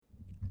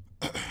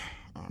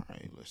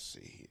Let's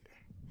see here.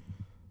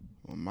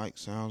 My mic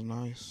sounds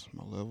nice.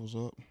 My levels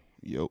up.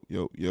 Yo,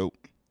 yo, yo.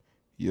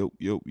 Yo,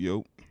 yo,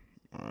 yo.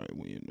 All right,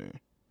 we in there.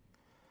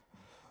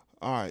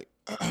 All right.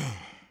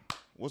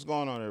 What's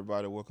going on,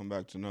 everybody? Welcome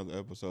back to another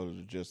episode of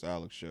the Just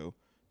Alex Show.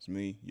 It's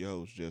me, your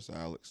host, Just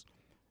Alex.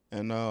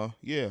 And,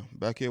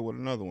 back here with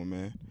another one,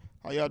 man.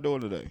 How y'all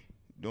doing today?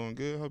 Doing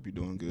good? Hope you're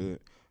doing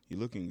good. You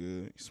looking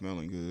good. You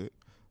smelling good.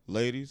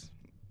 Ladies,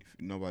 if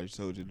nobody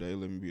told you today,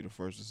 let me be the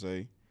first to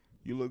say,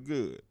 you look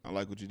good. I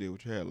like what you did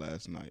with your hair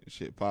last night.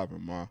 Shit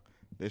popping, ma.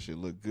 That shit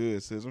look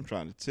good, sis. I'm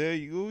trying to tell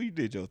you, ooh, you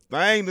did your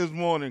thing this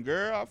morning,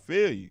 girl. I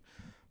feel you.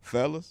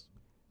 Fellas,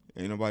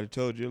 ain't nobody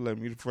told you. Let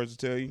me be the first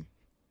to tell you.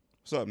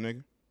 What's up,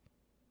 nigga?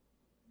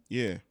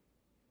 Yeah.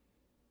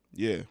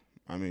 Yeah.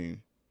 I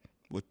mean,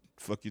 what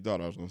the fuck you thought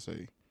I was going to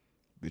say?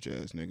 Bitch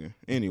ass nigga.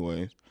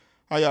 Anyways,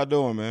 how y'all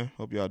doing, man?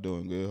 Hope y'all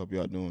doing good. Hope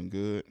y'all doing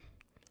good.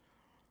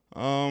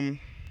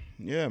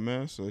 Yeah,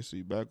 man. So let's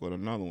see, back with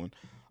another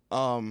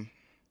one.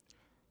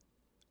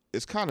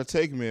 It's kind of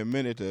taking me a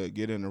minute to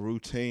get in the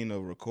routine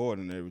of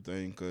recording and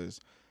everything because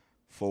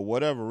for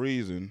whatever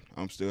reason,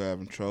 I'm still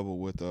having trouble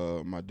with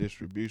my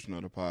distribution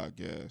of the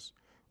podcast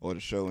or the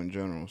show in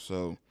general.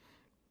 So,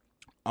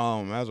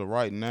 as of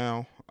right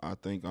now, I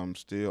think I'm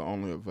still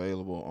only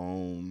available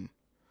on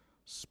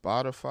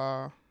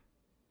Spotify,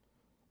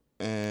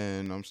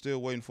 and I'm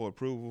still waiting for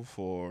approval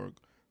for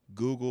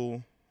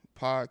Google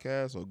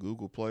Podcasts or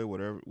Google Play,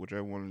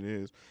 whichever one it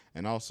is,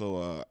 and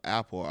also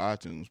Apple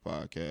iTunes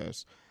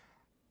Podcast.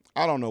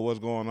 I don't know what's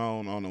going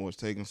on. I don't know what's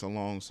taking so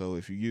long. So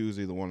if you use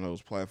either one of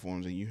those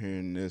platforms and you're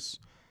hearing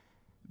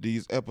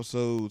these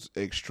episodes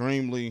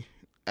extremely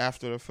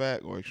after the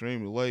fact or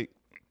extremely late,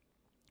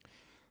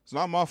 it's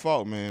not my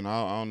fault, man.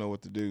 I don't know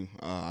what to do.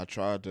 I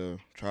tried to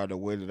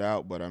wait it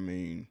out, but I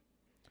mean,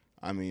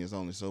 it's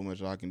only so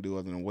much I can do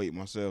other than wait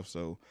myself.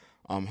 So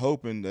I'm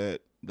hoping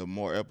that the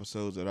more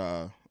episodes that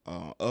I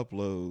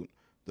upload,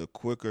 the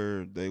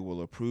quicker they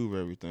will approve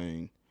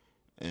everything,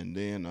 and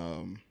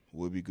then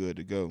we'll be good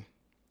to go.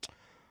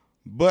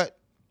 But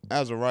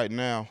as of right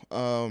now,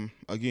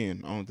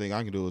 again, the only thing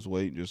I can do is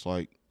wait, just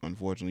like,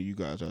 unfortunately, you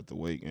guys have to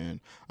wait. And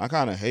I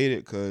kind of hate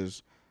it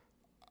because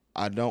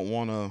I don't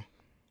want to,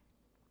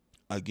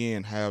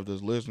 again, have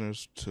those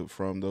listeners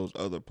from those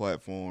other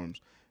platforms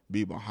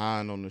be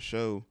behind on the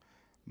show.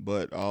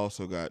 But I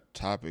also got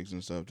topics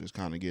and stuff that's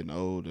kind of getting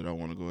old that I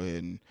want to go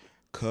ahead and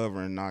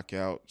cover and knock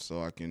out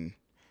so I can,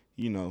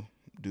 do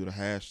the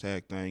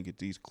hashtag thing, get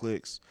these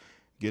clicks,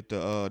 get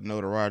the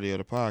notoriety of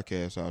the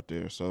podcast out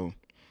there. So,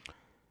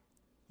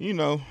 you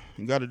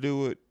got to do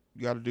what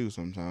you got to do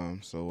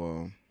sometimes.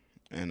 So,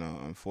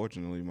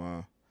 unfortunately,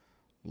 my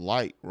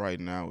light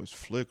right now is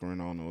flickering.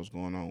 I don't know what's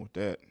going on with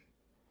that.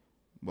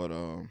 But,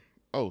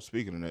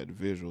 speaking of that, the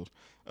visuals.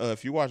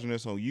 If you're watching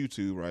this on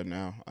YouTube right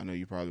now, I know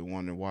you're probably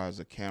wondering why is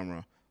the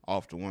camera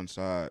off to one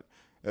side.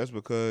 That's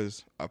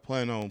because I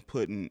plan on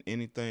putting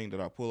anything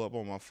that I pull up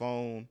on my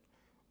phone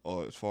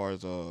or as far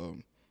as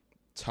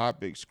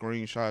topic,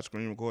 screenshot,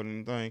 screen recording,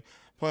 anything,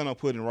 I plan on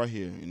putting it right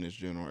here in this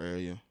general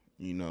area,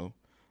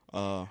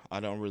 I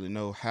don't really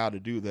know how to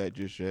do that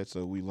just yet,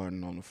 so we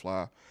learning on the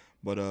fly.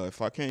 But if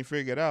I can't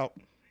figure it out,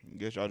 I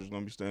guess y'all just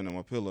gonna be standing on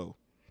my pillow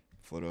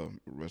for the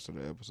rest of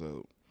the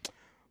episode.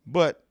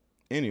 But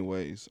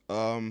anyways,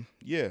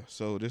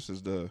 so this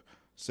is the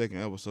second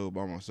episode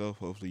by myself.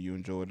 Hopefully you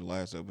enjoyed the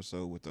last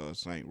episode with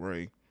Saint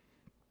Ray.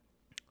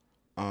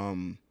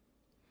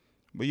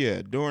 But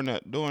yeah, during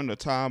the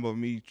time of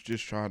me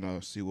just trying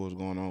to see what was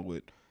going on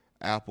with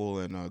Apple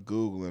and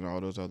Google and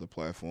all those other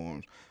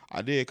platforms,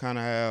 I did kind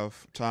of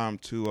have time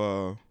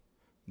to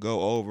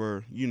go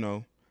over,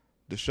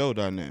 the show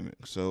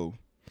dynamic. So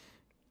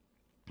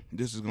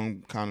this is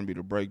going to kind of be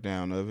the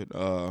breakdown of it.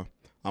 I'm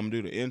going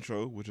to do the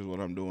intro, which is what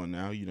I'm doing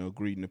now,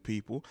 greeting the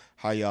people.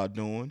 How y'all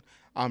doing?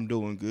 I'm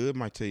doing good.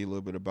 Might tell you a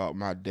little bit about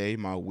my day,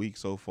 my week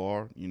so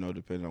far,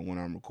 depending on when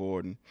I'm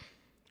recording.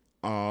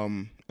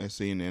 And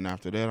then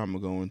after that, I'm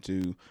going to go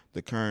into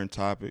the current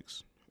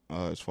topics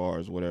as far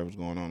as whatever's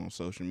going on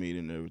social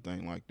media and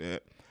everything like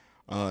that.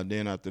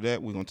 Then after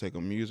that, we're going to take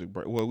a music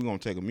break. Well, we're going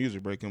to take a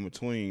music break in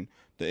between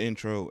the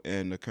intro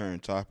and the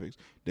current topics.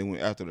 Then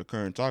after the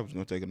current topics,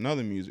 we're going to take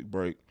another music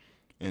break.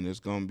 And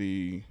it's going to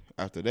be,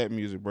 after that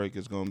music break,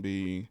 it's going to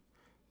be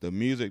the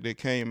music that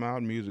came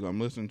out, music I'm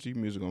listening to,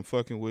 music I'm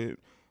fucking with.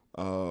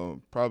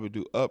 Probably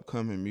do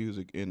upcoming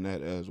music in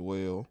that as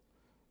well.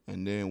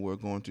 And then we're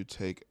going to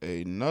take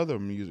another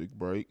music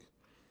break.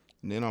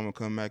 And then I'm going to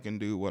come back and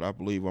do what I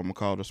believe I'm going to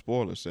call the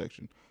spoiler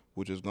section,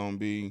 which is going to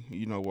be,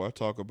 where I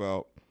talk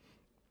about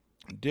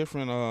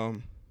different,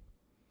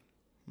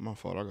 my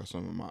fault, I got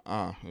something in my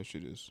eye. That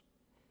shit is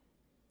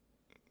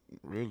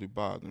really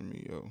bothering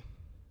me, yo.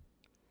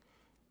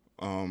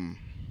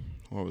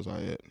 Where was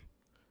I at?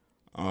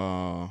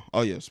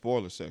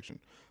 Spoiler section.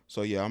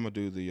 So yeah, I'm gonna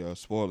do the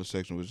spoiler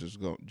section, which is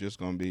just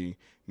gonna be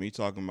me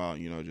talking about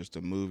just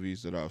the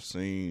movies that I've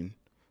seen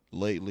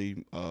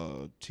lately,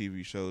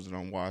 TV shows that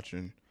I'm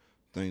watching,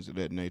 things of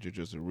that nature.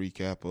 Just a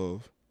recap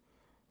of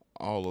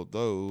all of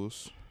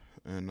those,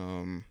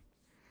 and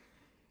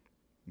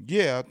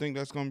Yeah, I think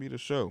that's gonna be the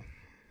show.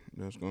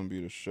 That's gonna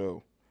be the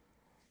show.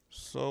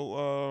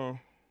 So,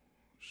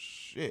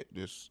 shit,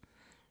 this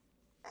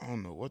I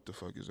don't know what the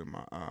fuck is in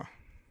my eye.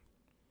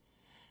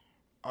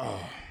 Uh,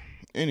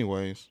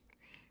 anyways,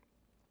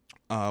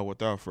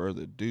 without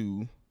further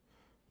ado,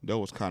 that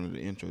was kind of the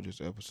intro to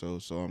this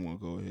episode. So I'm gonna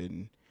go ahead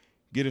and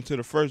get into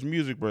the first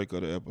music break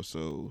of the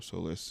episode. So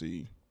let's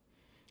see.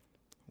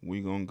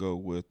 We gonna go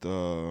with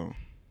all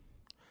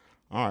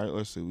right,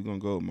 let's see. We gonna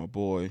go with my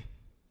boy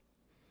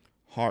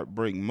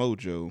Heartbreak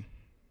Mojo.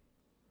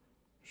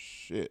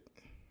 Shit.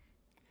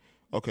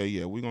 Okay,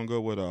 yeah, we gonna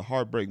go with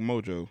Heartbreak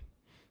Mojo.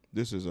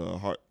 This is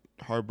a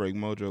Heartbreak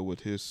Mojo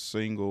with his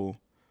single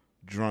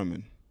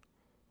Drumming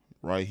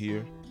right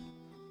here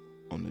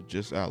on the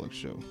Just Alex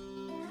Show.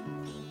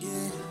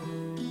 Yeah.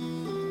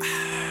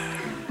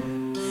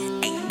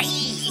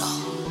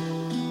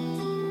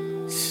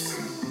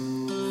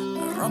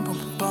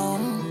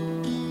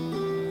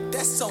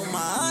 That's on my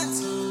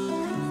auntie.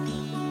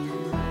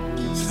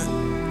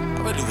 I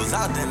really was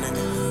out there,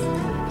 nigga.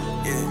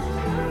 Yeah.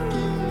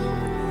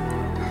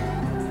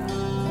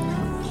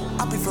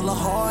 I be full of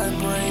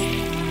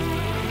heartbreak.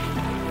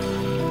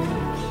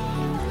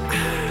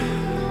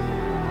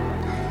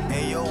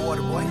 Hey, yo,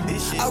 Waterboy,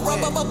 this shit I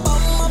wet. rub up a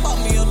bum, I bought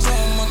me a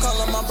drum. I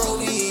call him my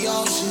brody,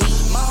 all shit.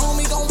 My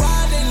homie gon'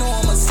 ride, they know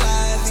I'm a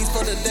slide. These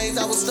for the days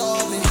I was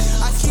starving.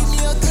 I keep me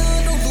a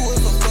gun, don't do it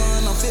for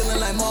fun. I'm feeling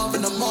like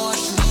Marvin the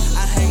Martian.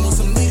 I hang with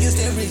some niggas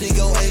that really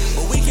go A,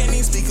 but we can't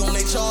even speak on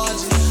their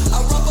charges.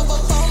 I rub up a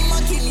bum, I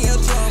keep me a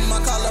drum.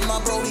 I call him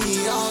my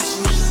brody, all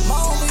shit. My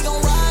homie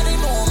gon' ride, they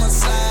know I'm a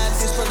slide.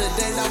 These for the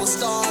days I was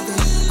starving.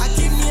 I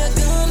keep me a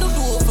gun, don't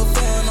do it for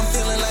fun. I'm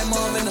feeling like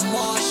Marvin the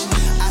Martian.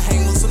 I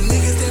hang with some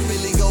niggas that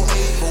really go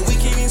A, but we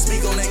can't even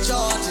speak on their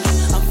charges.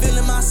 I'm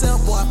feeling myself,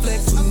 boy, I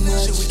flex too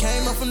much. Shit, we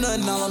came up from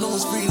nothing, all I know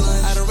is free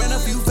lunch. I done ran a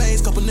few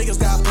fades, couple niggas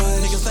got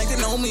punched. Niggas think they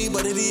know me,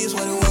 but it is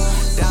what it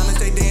was. Diamonds,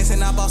 they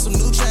dancing, I bought some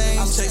new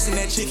chains. I'm chasing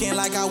that chicken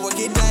like I work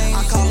at Dane.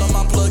 I call up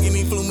my plug and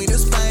he flew me to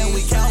Spain.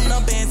 We counting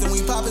up bands and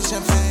we popping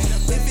champagne.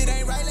 If it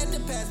ain't right, let the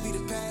past be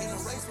the pain. A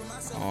race for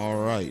myself. All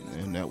right,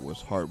 and that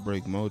was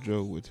Heartbreak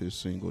Mojo with his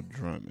single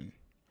Drumming.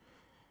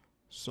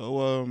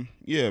 So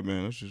yeah,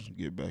 man, let's just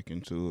get back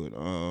into it.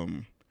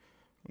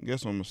 I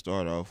guess I'm gonna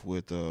start off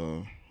with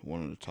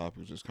one of the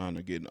topics that's kind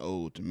of getting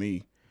old to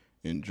me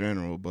in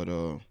general, but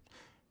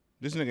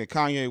this nigga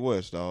Kanye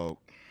West, dog.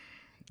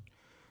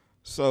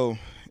 So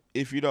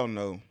if you don't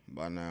know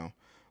by now,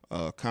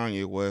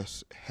 Kanye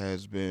West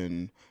has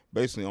been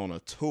basically on a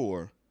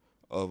tour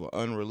of an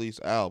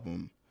unreleased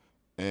album,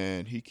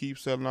 and he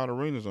keeps selling out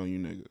arenas on you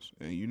niggas,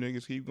 and you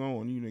niggas keep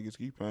going, you niggas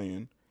keep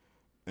paying,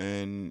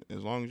 and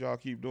as long as y'all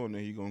keep doing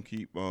that, he gonna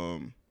keep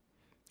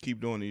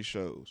doing these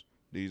shows,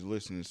 these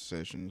listening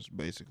sessions,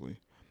 basically.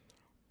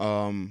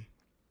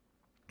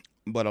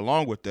 But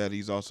along with that,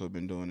 he's also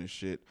been doing this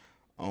shit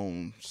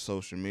on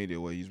social media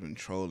where he's been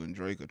trolling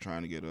Drake or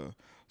trying to get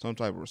some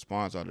type of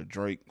response out of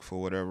Drake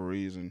for whatever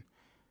reason.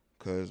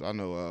 Cause I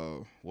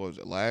know, what was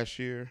it, last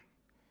year?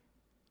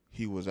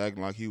 He was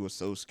acting like he was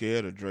so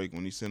scared of Drake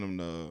when he sent him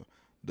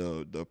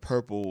the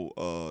purple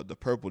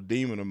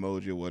demon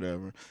emoji or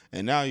whatever.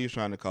 And now he's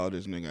trying to call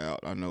this nigga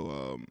out. I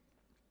know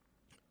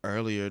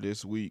earlier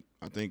this week,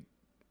 I think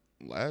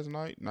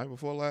night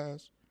before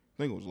last,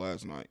 I think it was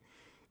last night,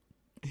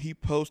 he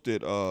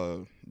posted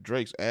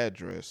Drake's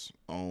address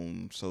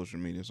on social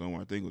media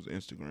somewhere. I think it was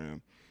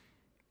Instagram.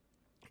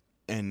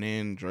 And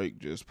then Drake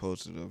just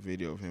posted a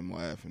video of him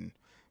laughing.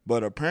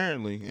 But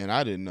apparently, and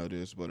I didn't know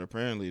this, but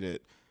apparently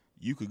that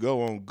you could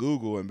go on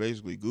Google and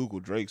basically Google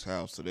Drake's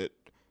house, so that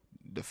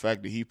the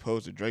fact that he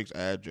posted Drake's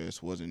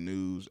address wasn't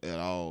news at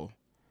all.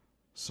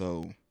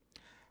 So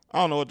I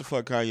don't know what the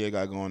fuck Kanye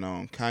got going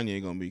on.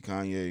 Kanye gonna be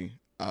Kanye.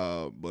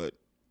 But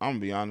I'm gonna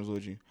be honest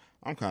with you,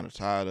 I'm kind of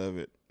tired of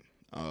it.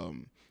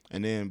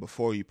 And then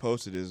before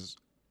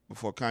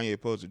Kanye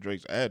posted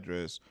Drake's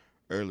address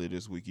earlier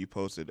this week, he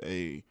posted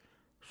a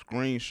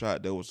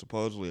screenshot that was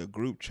supposedly a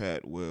group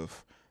chat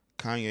with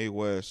Kanye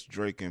West,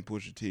 Drake, and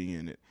Pusha T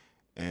in it.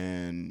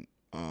 And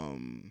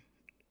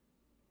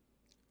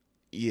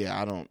yeah,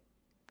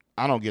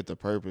 I don't get the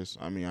purpose.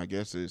 I mean, I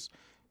guess it's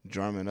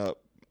drumming up.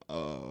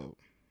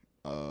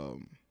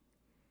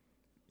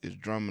 It's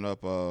drumming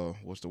up.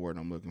 What's the word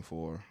I'm looking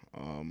for?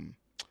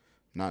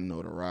 Not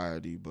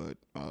notoriety, but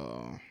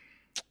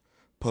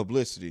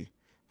publicity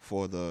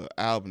for the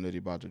album that he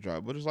about to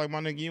drop. But it's like, my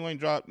nigga, you ain't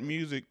dropped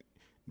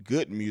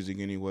good music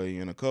anyway,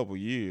 in a couple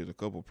years, a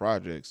couple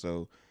projects.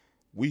 So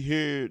we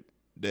hear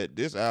that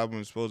this album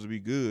is supposed to be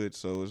good,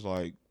 so it's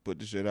like, put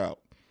the shit out.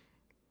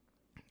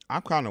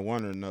 I'm kind of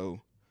wondering,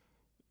 though,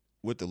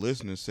 with the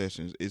listening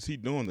sessions, is he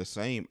doing the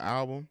same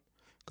album?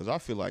 Because I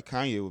feel like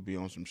Kanye would be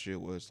on some shit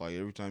where it's like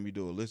every time you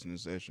do a listening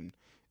session,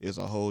 it's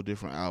a whole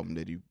different album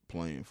that he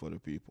playing for the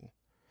people.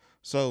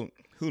 So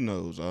who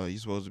knows?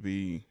 He's supposed to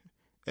be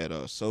at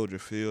Soldier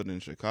Field in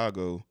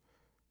Chicago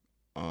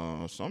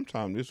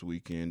sometime this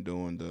weekend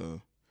doing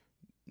the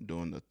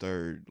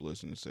third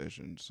listening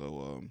session.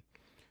 So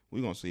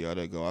we're gonna see how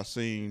that go. I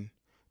seen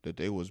that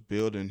they was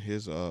building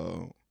his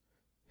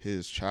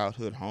his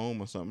childhood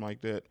home or something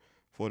like that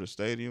for the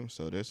stadium.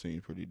 So that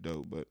seems pretty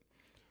dope. But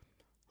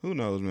who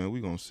knows, man?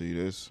 We gonna see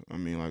this. I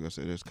mean, like I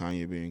said, it's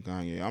Kanye being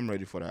Kanye. I'm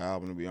ready for the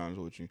album, to be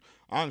honest with you.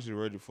 Honestly,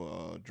 ready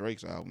for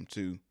Drake's album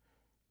too.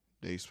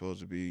 They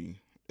supposed to be.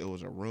 It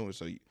was a rumor.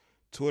 It's a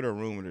Twitter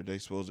rumor that they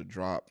supposed to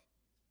drop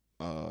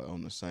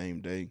on the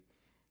same day.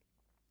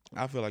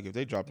 I feel like if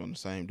they dropped on the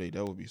same day,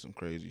 that would be some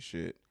crazy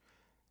shit.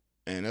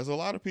 And there's a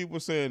lot of people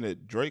saying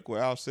that Drake will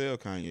outsell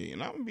Kanye.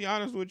 And I'm gonna be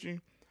honest with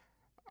you,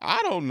 I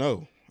don't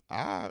know.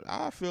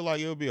 I feel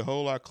like it'll be a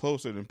whole lot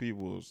closer than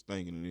people was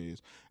thinking it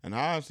is. And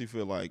I honestly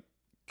feel like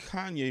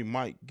Kanye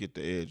might get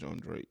the edge on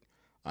Drake.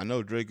 I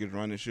know Drake is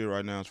running shit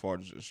right now as far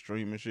as the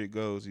streaming shit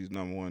goes. He's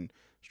number one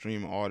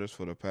streaming artist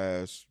for the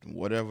past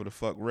whatever the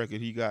fuck record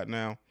he got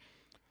now.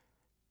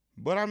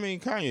 But I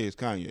mean, Kanye is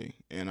Kanye.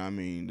 And I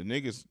mean, the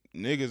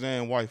niggas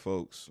and white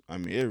folks, I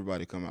mean,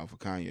 everybody come out for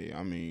Kanye.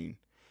 I mean,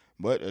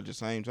 but at the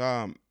same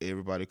time,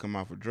 everybody come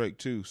out for Drake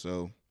too.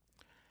 So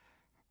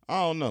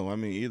I don't know. I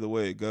mean, either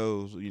way it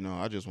goes,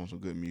 I just want some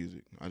good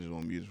music. I just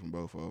want music from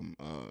both of them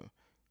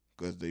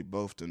because they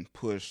both done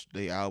pushed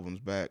their albums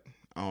back.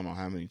 I don't know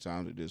how many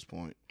times at this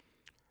point.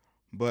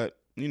 But,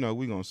 we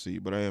going to see.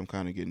 But I am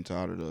kind of getting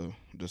tired of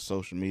the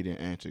social media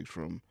antics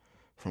from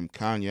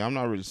Kanye. I'm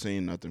not really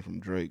seeing nothing from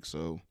Drake.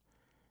 So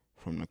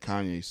from the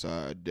Kanye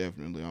side,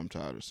 definitely I'm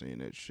tired of seeing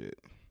that shit.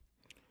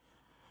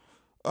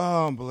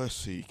 But let's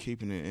see.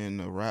 Keeping it in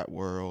the rap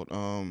world.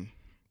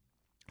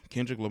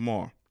 Kendrick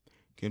Lamar.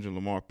 Kendrick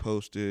Lamar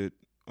posted,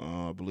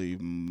 I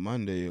believe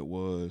Monday it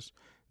was,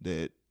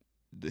 that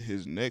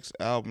his next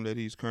album that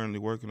he's currently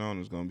working on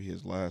is going to be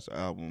his last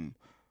album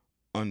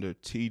under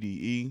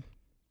TDE.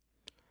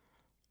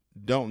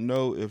 Don't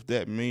know if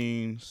that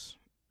means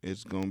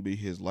it's going to be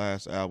his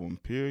last album,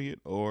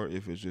 period, or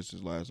if it's just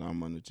his last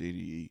album under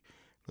TDE.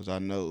 Because I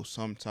know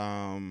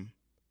sometime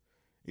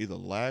either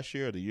last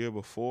year or the year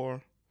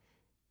before,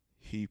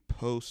 he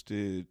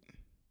posted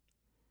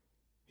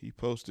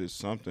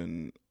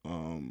something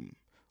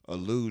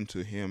alluding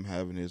to him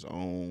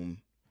having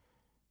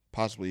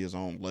possibly his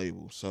own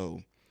label.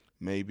 So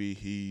maybe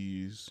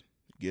he's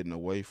getting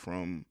away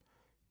from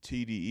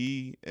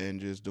TDE and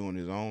just doing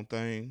his own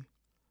thing,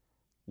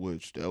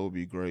 which that would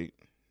be great.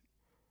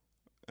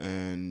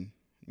 And,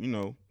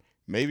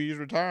 maybe he's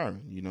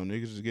retiring.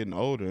 Niggas is getting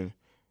older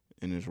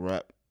in this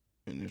rap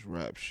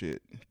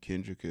shit.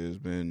 Kendrick has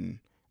been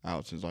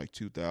out since like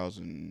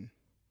 2009,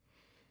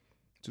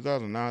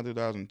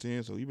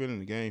 2010. So he's been in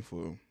the game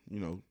for,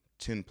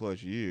 10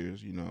 plus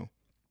years,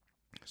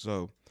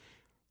 So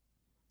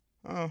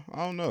I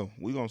don't know.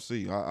 We gonna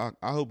see. I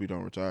hope he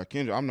don't retire.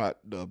 Kendrick, I'm not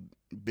the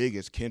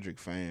biggest Kendrick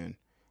fan.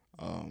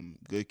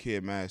 Good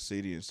Kid, Mad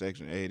City, and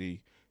Section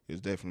 80 is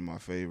definitely my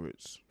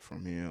favorites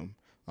from him.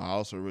 I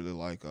also really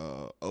like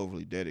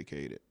Overly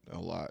Dedicated a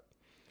lot.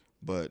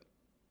 But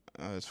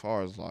as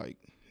far as like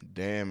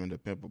Damn and The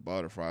Pimp a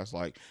Butterfly, it's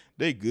like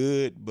they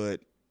good, but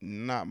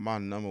not my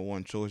number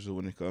one choices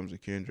when it comes to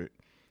Kendrick.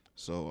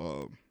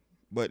 So,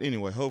 but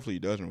anyway, hopefully he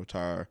doesn't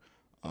retire.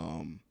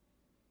 And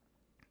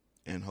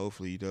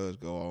hopefully he does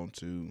go on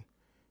to,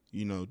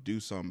 do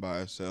something by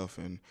himself,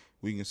 and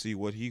we can see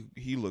what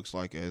he looks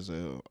like as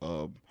a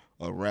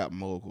rap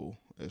mogul,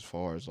 as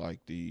far as like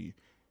the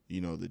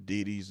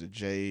Diddy's, the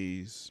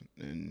J's,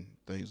 and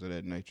things of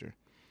that nature.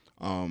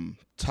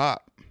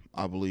 Top,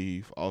 I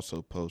believe,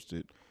 also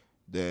posted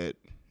that,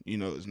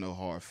 there's no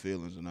hard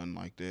feelings or nothing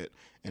like that,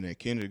 and that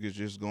Kendrick is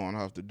just going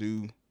off to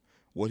do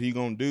what he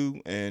gonna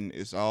do, and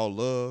it's all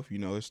love,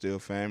 it's still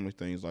family,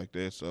 things like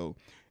that. So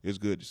it's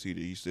good to see that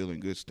he's still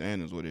in good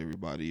standings with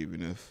everybody,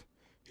 even if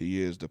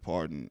he is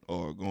departing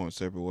or going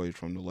separate ways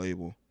from the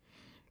label.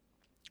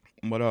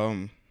 But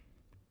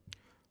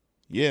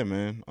yeah,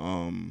 man.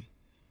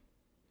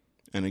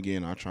 And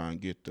again, I try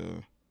and get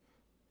the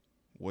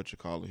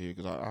here,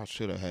 because I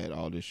should have had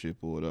all this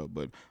shit pulled up,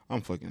 but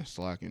I'm fucking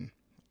slacking.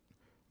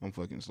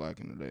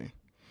 Today.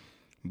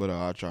 But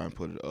I'll try and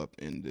put it up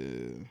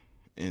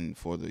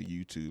for the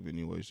YouTube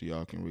anyway, so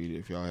y'all can read it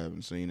if y'all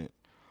haven't seen it.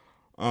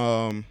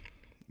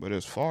 But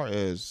as far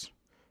as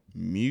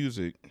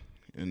music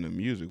in the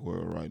music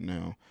world right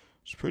now,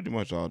 it's pretty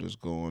much all that's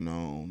going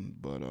on.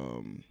 But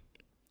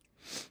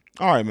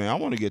all right, man, I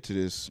want to get to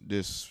this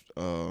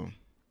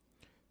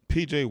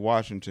PJ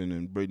Washington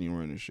and Brittany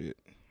Renner shit.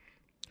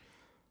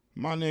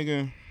 My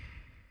nigga,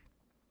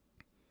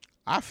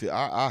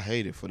 I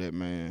hate it for that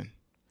man.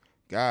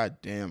 God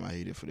damn, I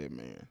hate it for that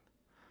man.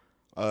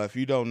 If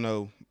you don't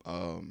know,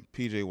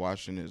 PJ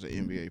Washington is an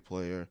NBA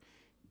player.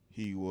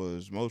 He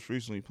was most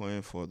recently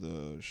playing for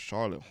the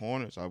Charlotte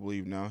Hornets. I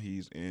believe now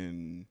he's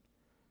in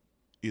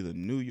either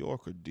New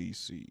York or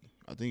D.C.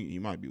 I think he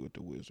might be with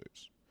the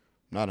Wizards.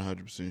 Not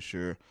 100%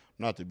 sure. I'm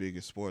not the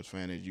biggest sports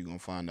fan, as you're going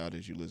to find out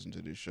as you listen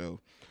to this show.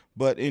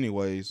 But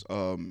anyways,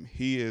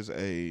 he is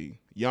a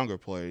younger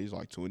player. He's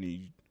like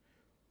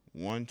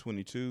 21,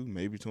 22,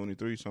 maybe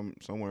 23,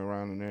 somewhere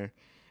around in there.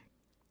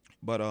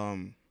 But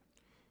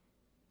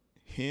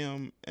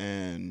him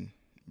and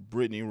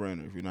Brittany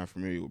Renner, if you're not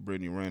familiar with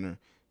Brittany Renner,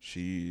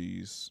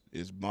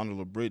 It's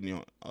Bundle of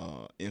Brittany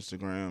on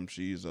Instagram.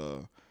 She's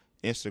a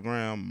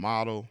Instagram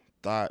model,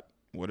 thought,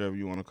 whatever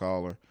you want to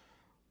call her.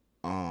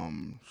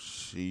 I'm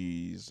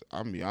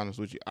gonna be honest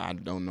with you, I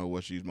don't know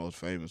what she's most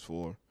famous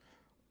for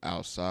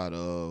outside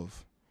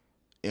of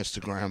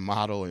Instagram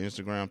model or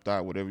Instagram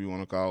thought, whatever you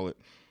want to call it.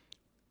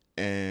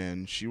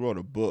 And she wrote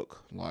a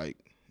book like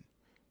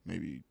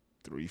maybe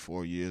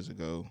 3-4 years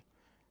ago.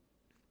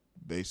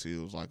 Basically,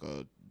 it was like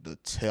the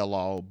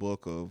tell-all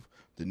book of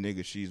the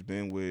nigga she's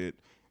been with,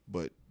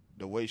 but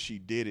the way she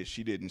did it,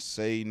 she didn't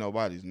say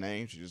nobody's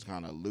name. She just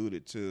kind of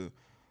alluded to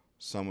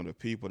some of the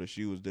people that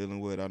she was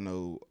dealing with. I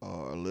know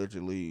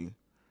allegedly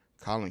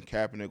Colin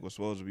Kaepernick was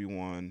supposed to be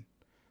one.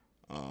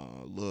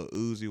 Lil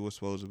Uzi was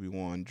supposed to be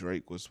one.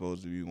 Drake was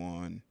supposed to be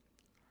one.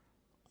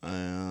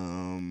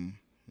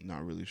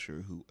 Not really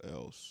sure who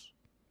else.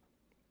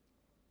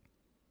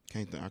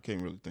 I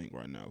can't really think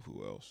right now of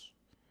who else.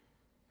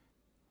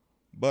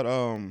 But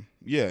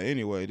yeah.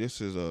 Anyway,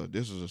 this is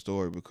a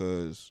story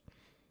because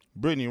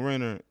Brittany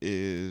Renner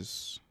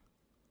is,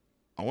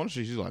 I want to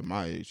say she's like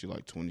my age. She's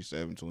like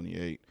 27,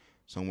 28,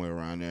 somewhere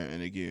around there.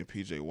 And again,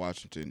 PJ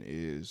Washington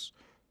is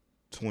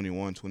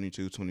 21,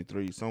 22,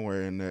 23,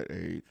 somewhere in that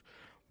age.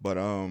 But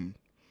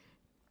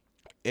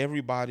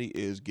everybody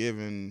is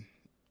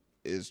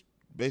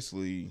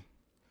basically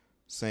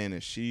saying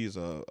that she's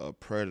a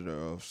predator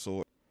of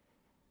sorts.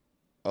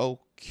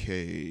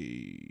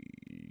 Okay,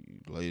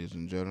 ladies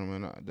and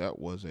gentlemen, that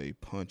was a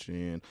punch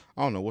in.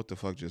 I don't know what the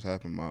fuck just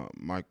happened. My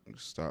mic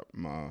stopped.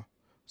 My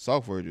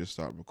software just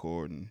stopped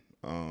recording.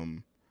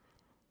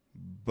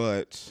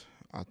 But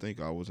I think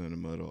I was in the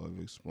middle of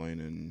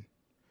explaining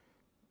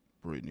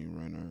Brittany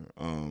Renner.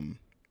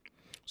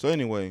 So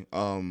anyway,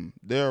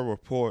 there a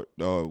report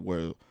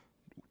where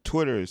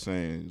Twitter is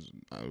saying,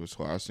 that's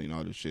why I seen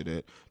all this shit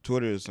at.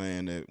 Twitter is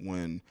saying that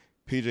when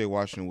PJ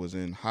Washington was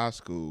in high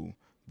school,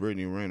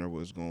 Brittany Renner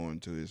was going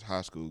to his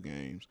high school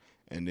games.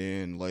 And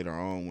then later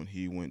on when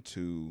he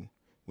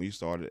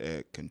started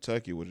at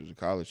Kentucky, which is the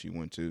college he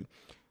went to,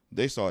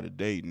 they started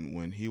dating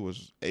when he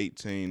was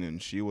 18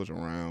 and she was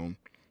around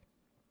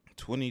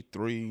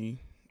 23,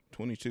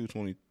 22,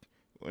 20,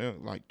 well,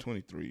 like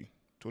 23,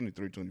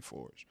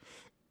 24-ish.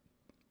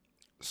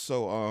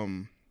 So,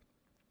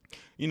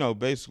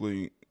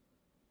 basically,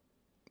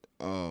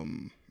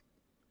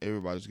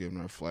 everybody's giving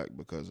her flack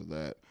because of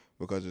that.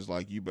 Because it's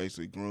like you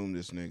basically groomed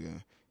this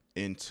nigga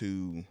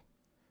into,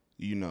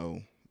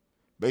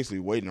 basically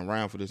waiting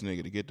around for this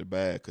nigga to get the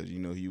bag because,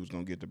 he was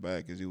going to get the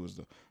bag because he was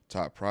the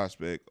top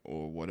prospect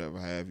or whatever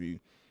have you.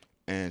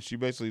 And she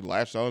basically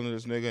latched on to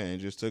this nigga and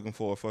just took him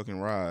for a fucking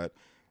ride.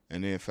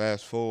 And then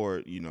fast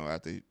forward,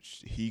 after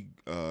he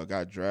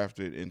got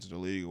drafted into the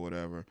league or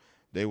whatever,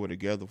 they were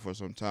together for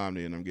some time.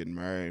 They ended up getting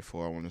married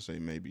for, I want to say,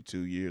 maybe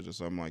 2 years or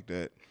something like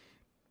that.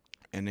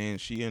 And then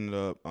she ended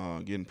up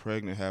getting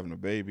pregnant, having a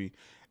baby.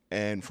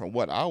 And from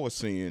what I was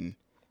seeing,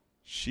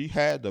 she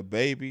had the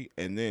baby,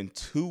 and then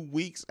 2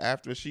 weeks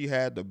after she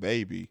had the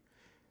baby,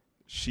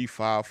 she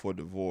filed for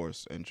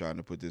divorce and trying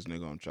to put this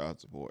nigga on child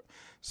support.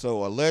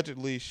 So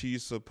allegedly,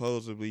 she's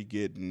supposedly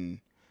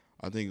getting,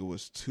 I think it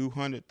was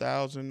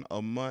 $200,000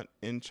 a month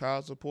in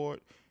child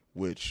support,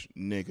 which,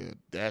 nigga,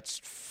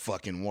 that's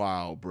fucking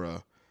wild,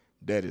 bruh.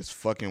 That is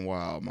fucking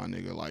wild, my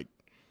nigga. Like,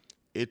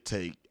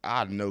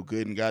 I know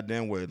good and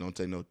goddamn well it don't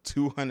take no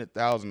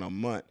 $200,000 a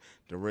month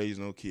to raise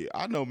no kid.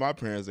 I know my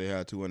parents, they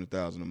had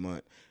 $200,000 a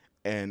month,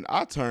 and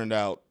I turned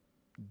out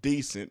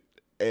decent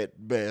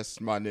at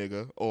best, my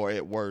nigga, or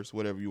at worst,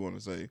 whatever you want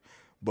to say.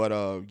 But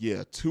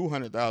yeah,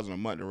 $200,000 a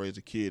month to raise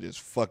a kid is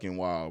fucking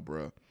wild,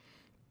 bro.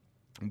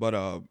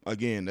 But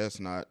again, that's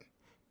not.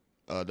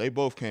 They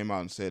both came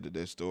out and said that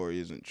their story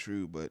isn't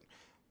true, but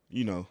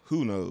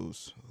who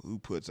knows who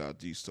puts out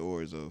these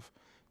stories of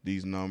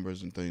these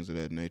numbers and things of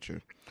that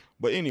nature.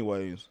 But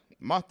anyways,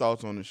 my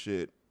thoughts on the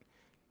shit.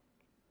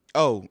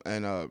 Oh,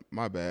 and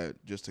my bad,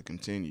 just to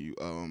continue.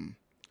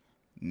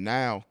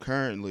 Now,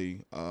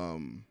 currently, oh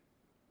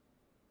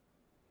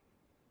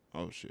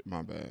shit,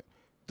 my bad.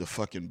 The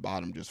fucking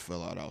bottom just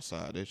fell out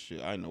outside. That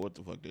shit, I didn't know what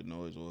the fuck that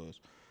noise was.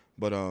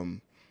 But,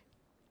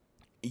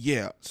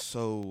 yeah,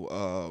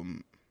 so,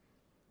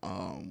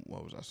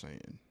 what was I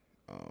saying?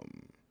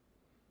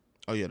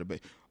 Oh yeah, the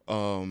baby.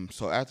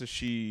 So after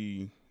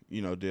she,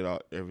 did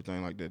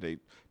everything like that,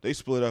 they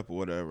split up or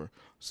whatever.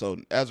 So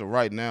as of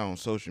right now on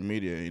social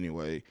media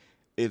anyway,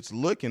 it's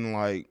looking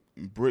like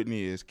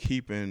Brittany is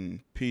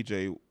keeping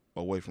PJ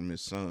away from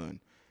his son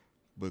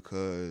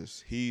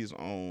because he's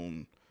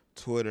on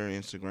Twitter,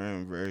 Instagram,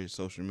 and various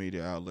social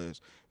media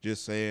outlets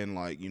just saying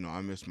like,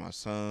 I miss my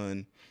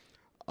son.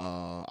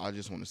 I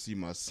just want to see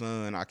my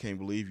son. I can't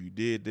believe you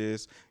did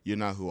this. You're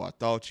not who I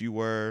thought you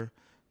were.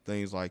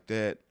 Things like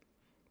that.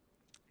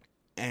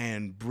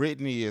 And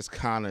Brittany is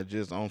kind of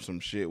just on some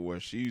shit where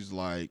she's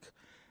like,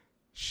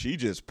 she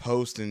just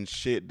posting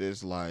shit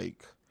that's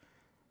like,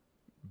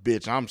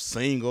 bitch, I'm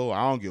single.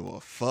 I don't give a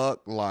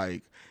fuck.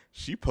 Like,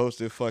 she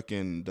posted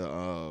fucking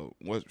the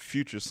what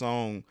Future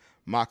song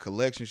My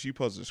Collection. She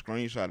posted a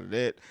screenshot of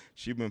that.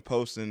 She been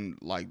posting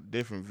like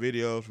different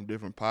videos from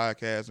different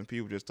podcasts and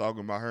people just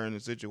talking about her in the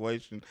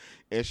situation.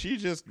 And she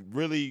just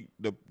really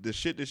the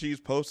shit that she's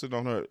posted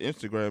on her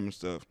Instagram and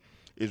stuff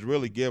is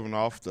really giving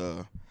off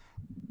the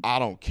I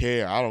don't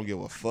care, I don't give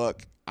a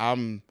fuck,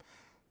 I'm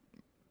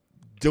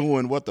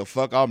doing what the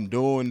fuck I'm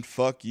doing,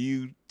 fuck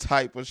you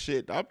type of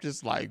shit. I'm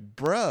just like,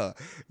 bruh,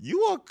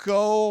 you a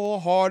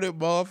cold-hearted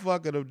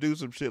motherfucker to do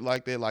some shit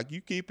like that. Like,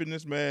 you keeping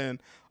this man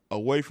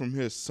away from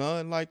his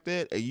son like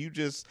that, and you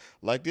just,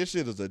 like, this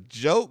shit is a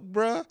joke,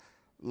 bruh?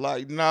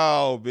 Like,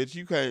 no, bitch,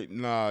 you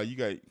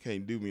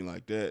can't do me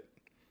like that.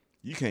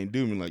 You can't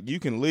do me like, you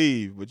can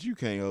leave, but you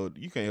can't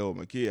hold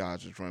my kid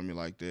hostage from me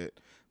like that.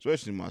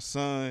 Especially my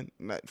son,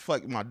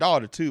 fuck my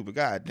daughter too, but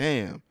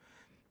goddamn.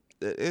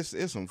 It's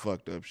some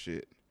fucked up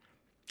shit.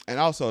 And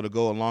also to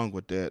go along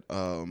with that,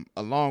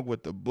 along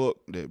with the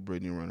book that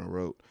Brittany Renner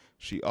wrote,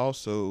 she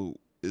also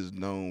is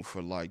known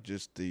for like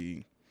just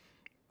the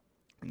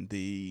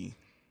I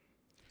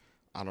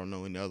don't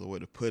know any other way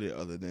to put it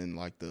other than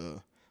like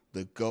the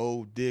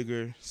gold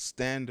digger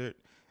standard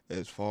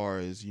as far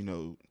as, you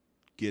know,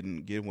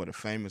 getting with a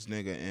famous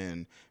nigga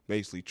and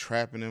basically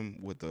trapping him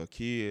with a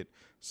kid.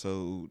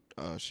 So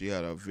she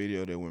had a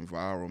video that went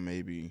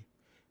viral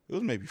it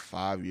was maybe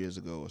 5 years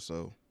ago or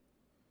so.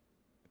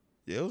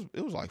 Yeah,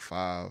 it was like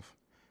 5,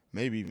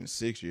 maybe even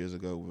 6 years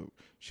ago.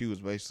 She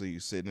was basically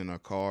sitting in her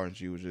car and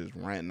she was just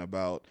ranting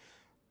about,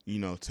 you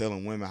know,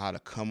 telling women how to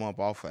come up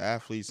off of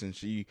athletes. And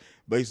she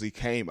basically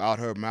came out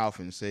her mouth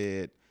and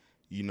said,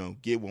 you know,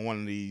 get with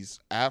one of these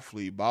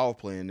athlete ball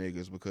playing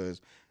niggas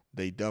because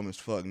they dumb as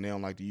fuck and they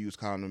don't like to use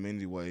condom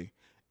anyway.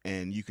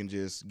 And you can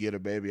just get a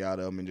baby out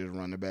of them and just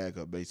run the bag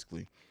up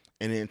basically.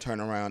 And then turn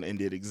around and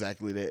did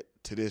exactly that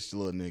to this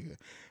little nigga.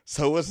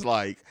 So it's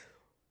like,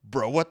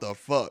 bro, what the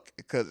fuck?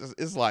 Because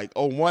it's like,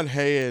 on one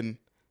hand,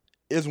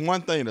 it's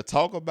one thing to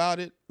talk about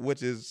it,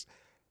 which is,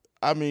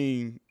 I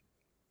mean,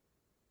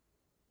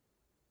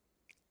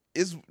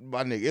 it's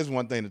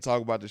one thing to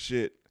talk about the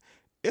shit.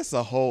 It's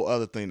a whole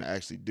other thing to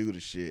actually do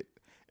the shit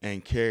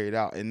and carry it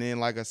out. And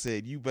then, like I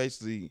said, you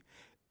basically,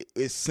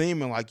 it's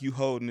seeming like you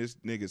holding this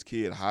nigga's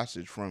kid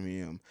hostage from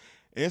him.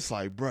 It's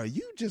like, bro,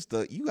 you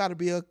gotta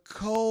be a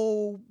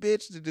cold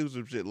bitch to do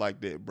some shit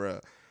like that, bro.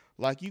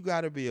 Like, you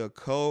gotta be a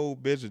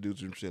cold bitch to do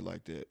some shit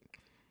like that.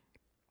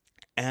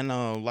 And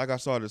like I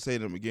started to say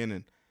in the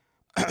beginning,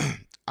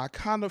 I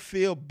kind of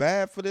feel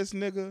bad for this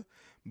nigga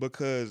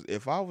because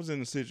if I was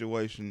in a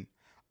situation,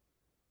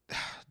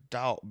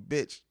 dog,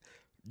 bitch,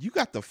 you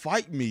got to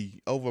fight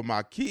me over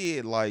my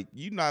kid. Like,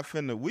 you not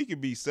finna, we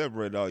could be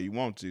separated all you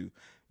want to.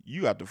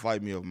 You got to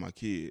fight me over my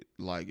kid.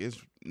 Like,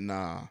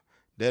 nah,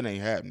 that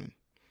ain't happening.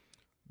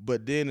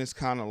 But then it's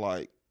kind of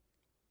like,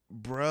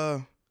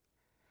 bruh,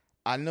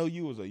 I know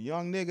you was a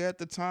young nigga at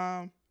the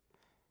time,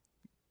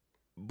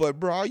 but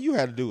bro, all you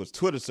had to do was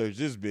Twitter search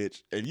this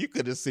bitch, and you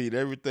could have seen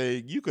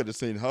everything. You could have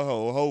seen her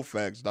whole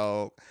facts,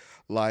 dog.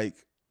 Like,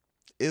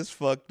 it's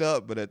fucked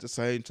up, but at the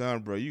same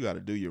time, bro, you got to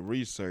do your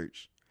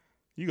research.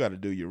 You got to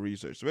do your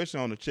research,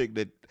 especially on a chick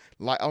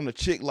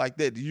like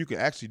that you can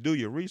actually do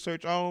your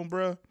research on,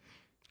 bro.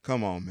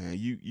 Come on, man,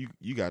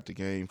 you got the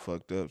game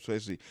fucked up,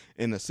 especially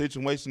in the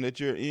situation that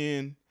you're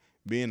in.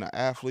 Being an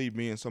athlete,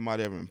 being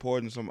somebody of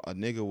importance, a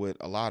nigga with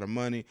a lot of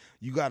money,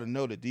 you got to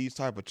know that these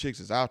type of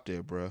chicks is out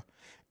there, bro.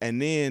 And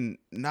then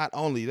not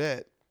only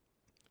that,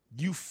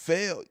 you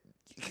fail.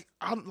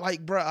 I'm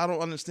like, bro, I don't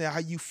understand how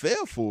you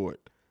fell for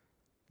it.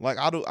 Like,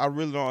 I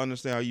really don't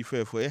understand how you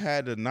fell for it. It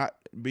had to not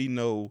be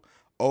no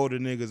older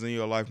niggas in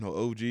your life, no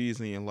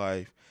OGs in your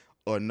life,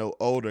 or no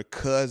older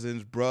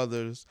cousins,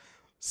 brothers,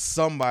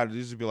 somebody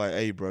just be like,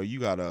 hey, bro,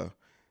 you gotta.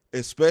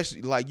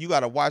 Especially, like, you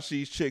got to watch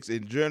these chicks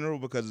in general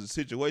because of the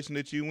situation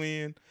that you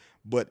in,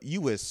 but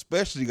you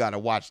especially got to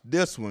watch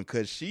this one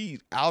because she's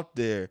out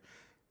there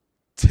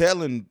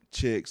telling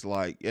chicks,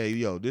 like, hey,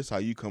 yo, this how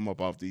you come up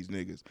off these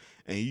niggas.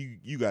 And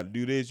you got to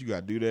do this, you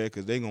got to do that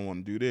because they going to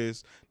want to do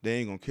this. They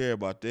ain't going to care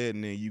about that,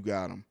 and then you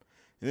got them.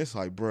 And it's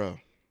like, bro,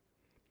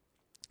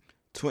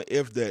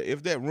 if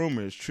that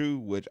rumor is true,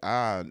 which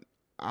I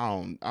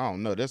don't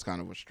know, that's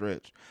kind of a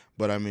stretch.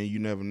 But, I mean, you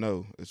never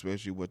know,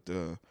 especially with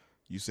the...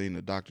 You seen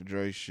the Dr.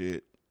 Dre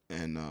shit,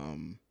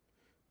 and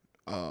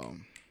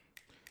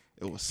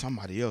it was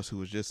somebody else who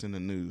was just in the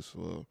news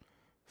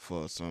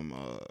for some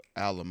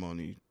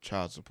alimony,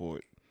 child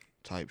support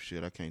type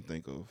shit. I can't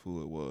think of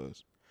who it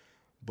was,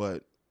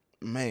 but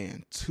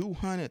man,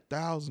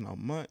 $200,000 a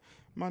month,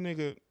 my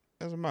nigga.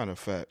 As a matter of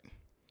fact,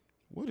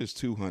 what is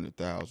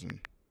 200,000?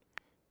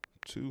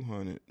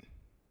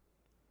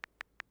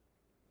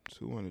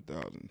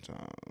 200,000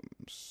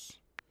 times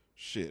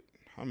shit.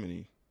 How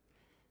many?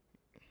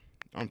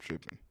 I'm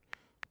tripping.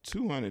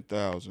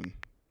 200,000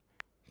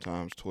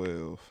 times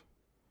 12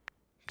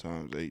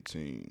 times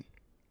 18.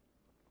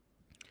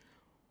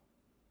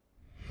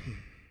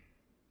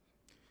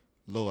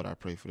 Lord, I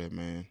pray for that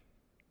man.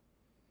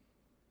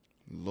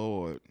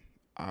 Lord,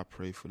 I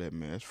pray for that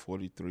man. That's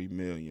 43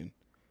 million.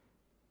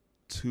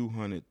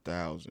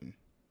 200,000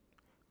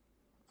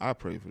 I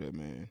pray for that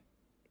man.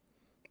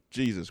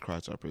 Jesus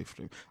Christ, I pray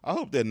for him. I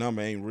hope that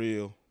number ain't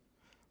real,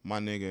 my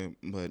nigga,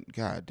 but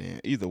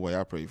goddamn, either way,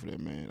 I pray for that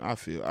man. I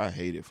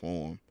hate it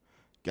for him.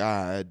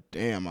 God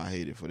damn, I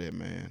hate it for that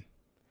man.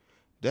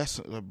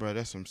 That's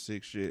some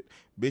sick shit.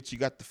 Bitch, you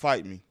got to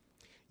fight me.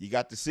 You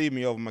got to see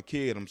me over my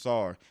kid. I'm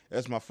sorry.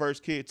 That's my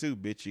first kid too,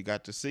 bitch. You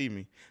got to see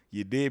me.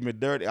 You did me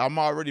dirty. I'm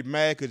already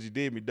mad because you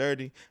did me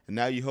dirty, and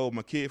now you hold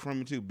my kid from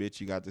me too, bitch.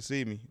 You got to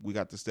see me. We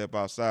got to step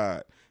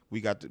outside. We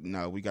got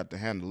to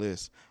handle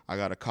this. I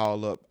gotta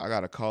call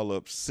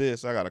up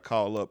sis. I gotta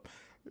call up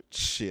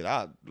shit.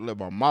 I let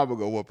my mama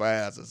go whoop her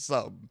ass or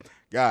something.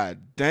 God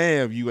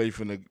damn, you ain't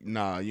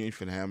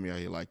finna have me out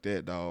here like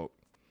that, dog.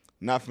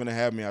 Not finna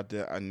have me out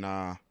there.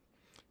 Nah,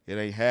 it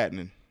ain't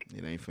happening.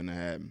 It ain't finna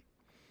happen.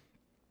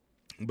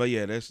 But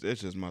yeah, that's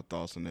just my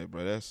thoughts on that,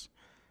 bro.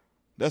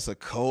 That's a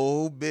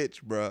cold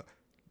bitch, bro.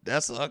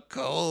 That's a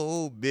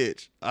cold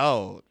bitch.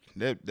 Oh,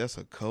 that's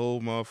a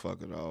cold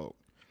motherfucker, dog.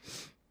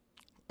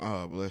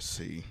 But let's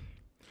see.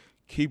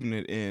 Keeping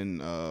it in,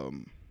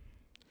 do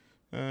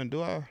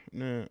I?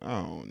 Nah,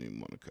 I don't even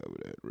want to cover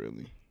that,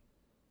 really.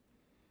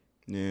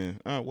 Yeah,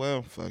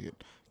 well, fuck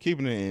it.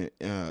 Keeping it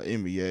in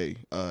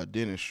NBA,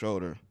 Dennis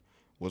Schroeder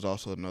was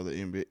also another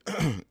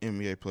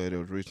NBA player that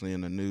was recently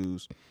in the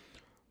news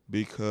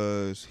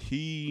because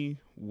he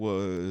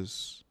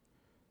was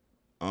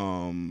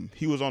on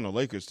the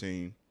Lakers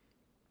team,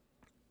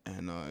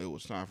 and it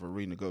was time for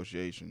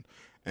renegotiation.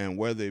 And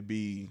whether it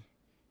be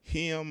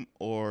him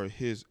or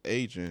his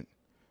agent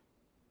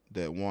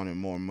that wanted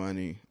more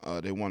money,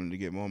 they wanted to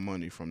get more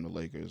money from the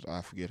Lakers.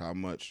 I forget how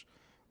much.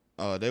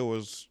 They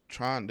was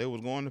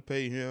going to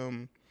pay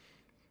him,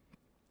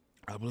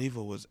 I believe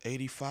it was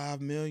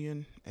 $84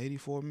 million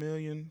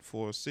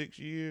for 6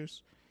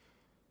 years,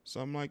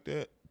 something like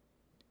that.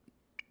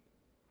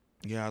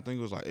 Yeah, I think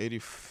it was like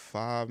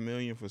 $85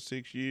 million for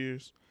 6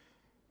 years.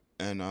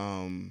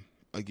 And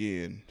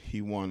again,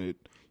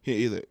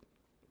 either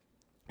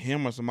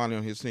him or somebody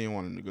on his team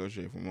wanted to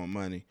negotiate for more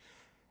money.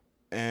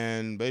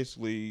 And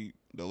basically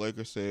the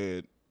Lakers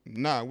said,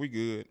 nah, we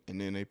good.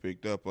 And then they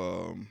picked up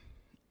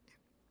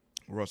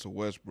Russell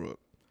Westbrook.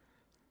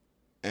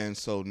 And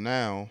so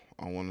now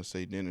I want to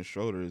say Dennis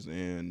Schroeder is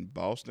in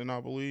Boston,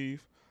 I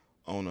believe,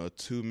 on a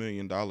 $2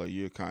 million a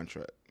year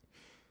contract.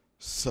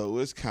 So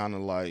it's kind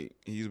of like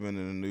he's been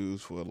in the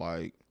news for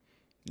like,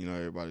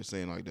 everybody's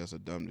saying like that's a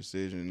dumb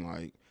decision.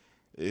 Like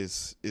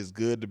it's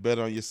good to bet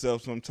on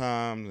yourself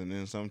sometimes, and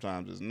then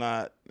sometimes it's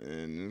not.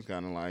 And it's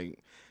kind of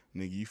like,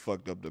 nigga, you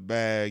fucked up the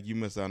bag. You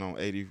missed out on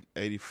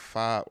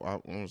 85. I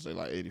want to say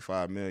like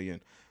 $85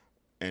 million,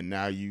 and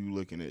now you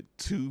looking at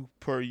 $2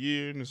 per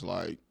year, and it's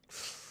like,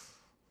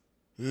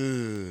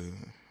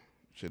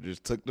 should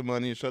just took the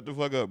money and shut the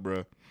fuck up,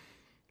 bro.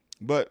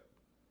 But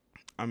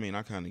I mean,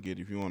 I kind of get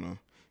it.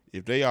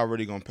 If they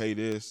already gonna pay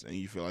this and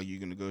you feel like you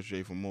can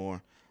negotiate for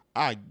more,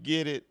 I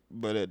get it.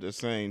 But at the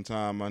same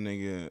time, my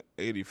nigga,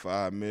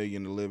 $85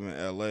 million to live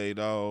in LA,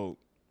 dog,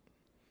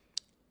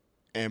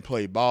 and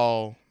play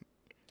ball.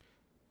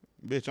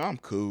 Bitch, I'm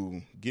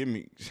cool. Give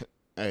me,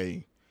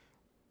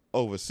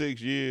 over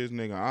 6 years,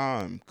 nigga,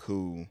 I'm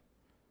cool.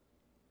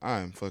 I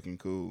am fucking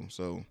cool.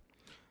 So,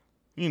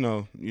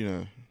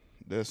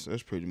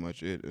 that's pretty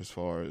much it as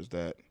far as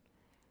that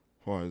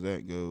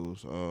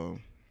goes.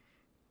 I'm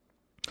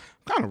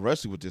kind of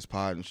rusty with this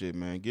pod and shit,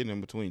 man. Getting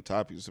in between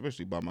topics,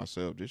 especially by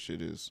myself, this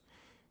shit is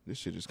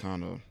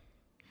kind of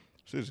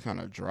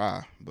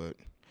dry. But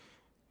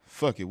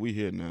fuck it, we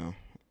here now.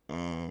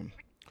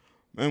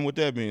 And with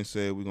that being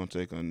said, we're gonna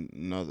take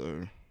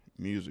another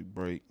music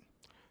break,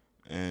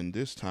 and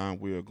this time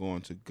we are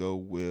going to go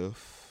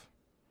with,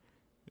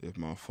 if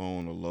my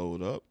phone will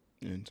load up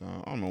in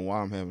time. I don't know why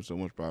I'm having so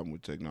much problem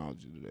with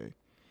technology today.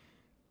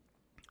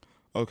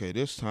 Okay,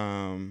 this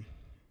time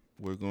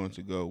we're going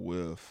to go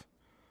with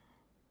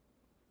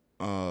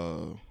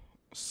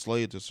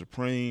Slade the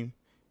Supreme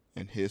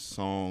and his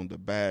song The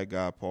Bad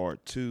Guy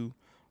Part 2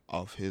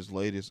 off his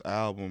latest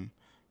album,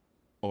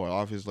 or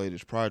off his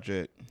latest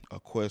project, A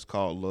Quest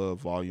Called Love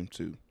Volume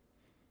 2.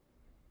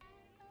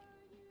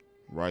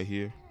 Right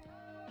here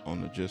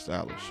on the Just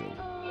Alex Show.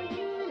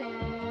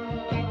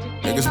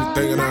 Niggas be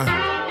thinking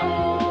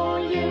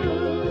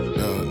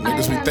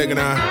niggas be thinking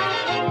yeah.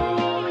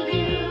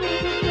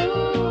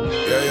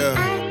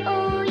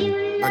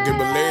 I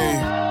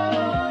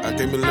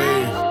can't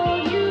believe.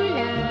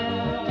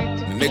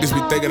 The niggas be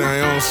thinking I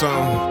own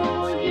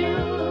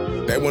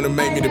something. They wanna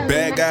make me the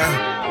bad guy.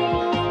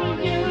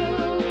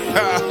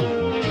 Ha.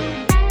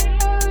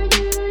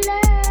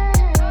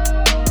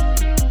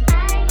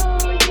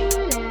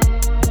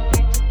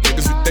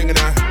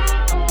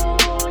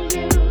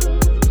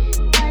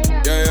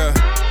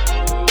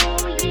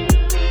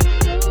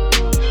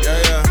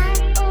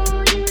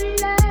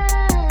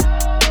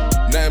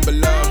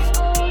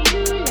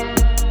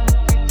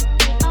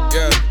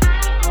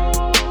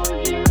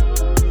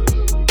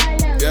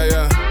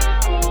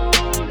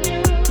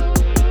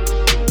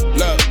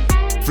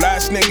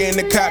 Nigga in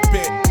the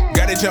cockpit,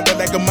 got it jumping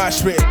like a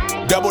mosh pit.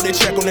 Double the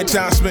check on the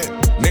time spent.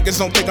 Niggas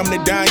don't think I'm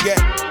the dime yet.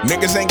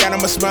 Niggas ain't got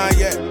on my spine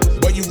yet.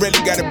 Boy, you really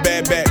got a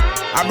bad back.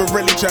 I've been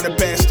really trying to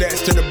pass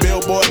stats to the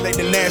billboard, like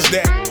the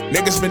NASDAQ.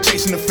 Niggas been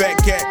chasing the fat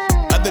cat.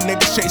 Other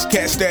niggas chase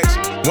cat stacks.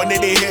 One day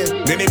they here,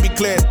 then they be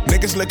clear.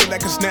 Niggas looking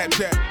like a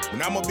Snapchat.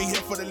 And I'ma be here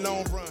for the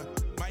long run.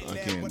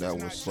 Again, that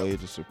was Slay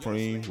the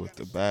Supreme with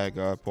The Bad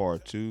Guy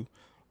Part 2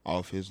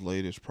 off his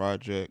latest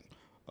project,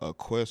 A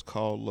Quest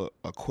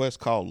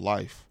Called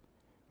Life,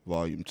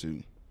 Volume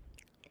 2.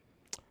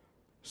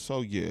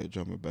 So yeah,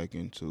 jumping back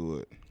into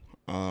it.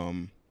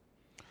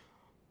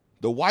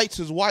 The whites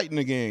is whiting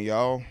again,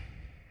 y'all.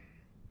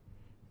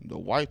 The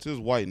whites is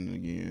whiting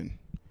again.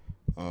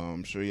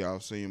 I'm sure y'all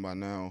seen by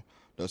now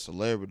the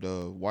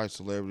white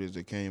celebrities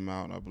that came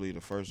out. I believe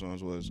the first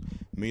ones was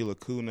Mila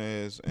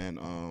Kunis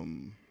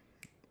and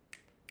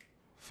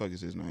fuck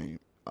is his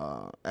name?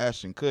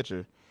 Ashton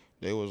Kutcher.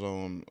 They was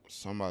on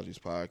somebody's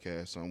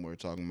podcast somewhere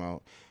talking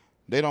about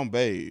they don't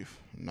bathe.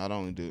 Not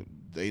only do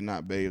they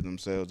not bathe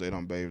themselves, they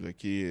don't bathe their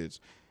kids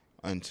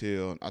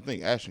until, I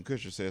think Ashton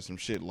Kutcher said some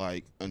shit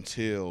like,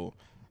 until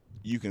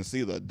you can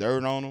see the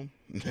dirt on them.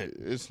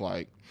 It's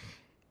like,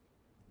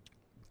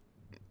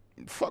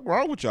 fuck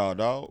wrong with y'all,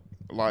 dog?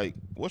 Like,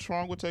 what's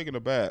wrong with taking a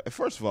bath?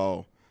 First of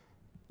all,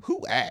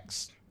 who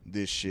asked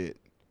this shit?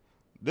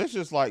 This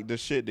just like the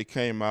shit that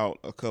came out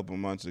a couple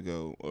months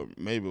ago, or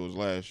maybe it was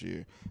last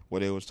year,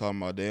 where they was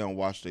talking about they don't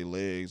wash their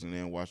legs and they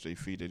don't wash their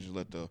feet. They just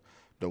let the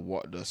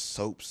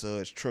soap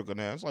suds trickle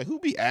down. It's like, who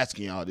be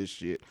asking y'all this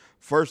shit?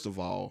 First and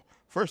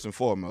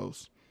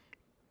foremost.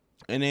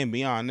 And then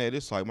beyond that,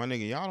 it's like, my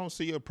nigga, y'all don't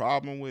see a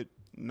problem with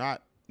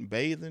not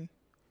bathing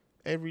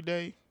every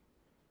day?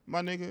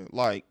 My nigga,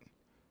 like,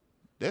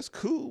 that's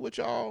cool with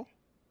y'all?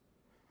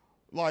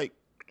 Like,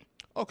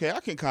 okay, I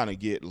can kind of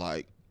get,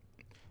 like,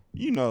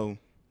 you know,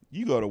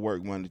 you go to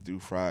work Monday through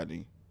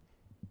Friday,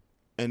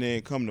 and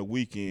then come the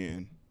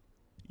weekend,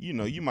 you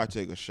know, you might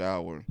take a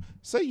shower.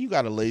 Say you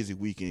got a lazy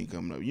weekend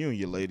coming up. You and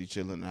your lady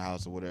chilling in the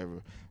house or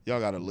whatever. Y'all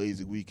got a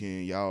lazy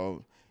weekend.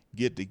 Y'all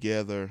get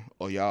together,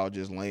 or y'all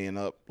just laying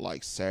up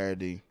like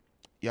Saturday.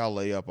 Y'all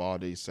lay up all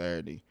day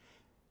Saturday.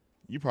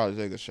 You probably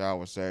take a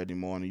shower Saturday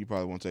morning. You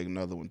probably won't take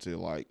another one till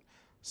like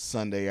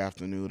Sunday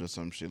afternoon or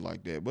some shit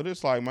like that. But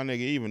it's like, my nigga,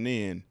 even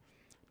then,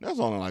 that's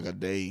only like a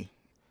day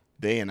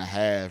and a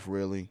half,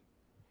 really.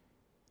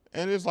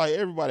 And it's like,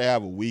 everybody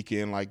have a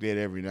weekend like that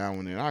every now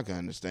and then. I can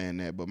understand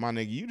that. But my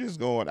nigga, you just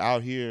going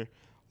out here,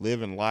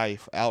 living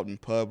life, out in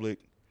public,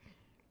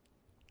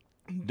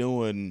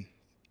 doing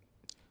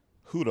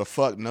who the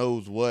fuck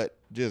knows what,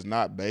 just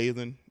not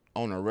bathing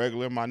on a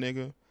regular, my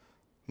nigga.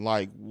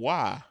 Like,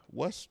 why?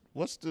 What's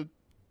the,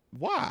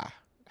 why?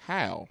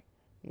 How?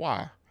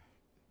 Why?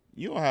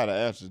 You don't have the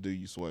answers, do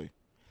you, Sway?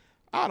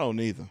 I don't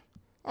either.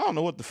 I don't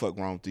know what the fuck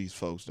wrong with these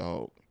folks,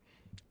 dog.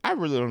 I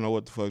really don't know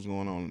what the fuck's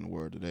going on in the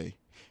world today.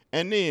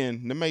 And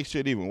then, to make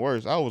shit even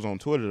worse, I was on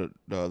Twitter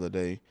the other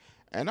day,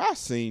 and I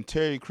seen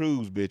Terry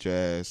Crews bitch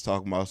ass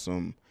talking about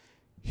some,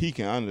 he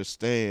can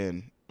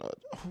understand,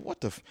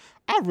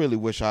 I really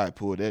wish I had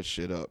pulled that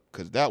shit up,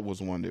 because that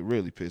was one that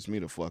really pissed me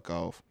the fuck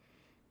off.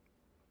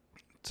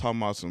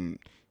 Talking about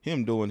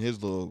him doing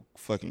his little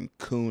fucking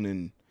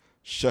cooning,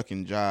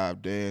 shucking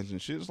jive dance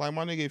and shit. It's like,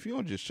 my nigga, if you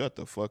don't just shut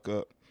the fuck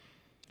up.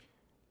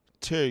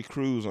 Terry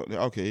Crews,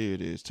 okay, here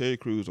it is. Terry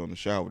Crews on the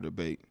shower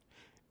debate.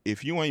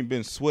 If you ain't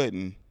been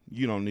sweating,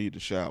 you don't need to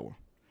shower.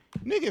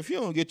 Nigga, if you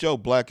don't get your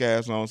black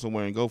ass on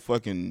somewhere and go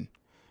fucking,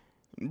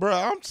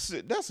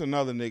 bruh, that's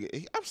another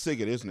nigga. I'm sick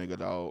of this nigga,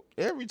 dog.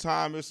 Every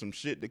time there's some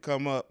shit that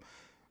come up,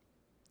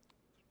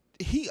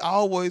 I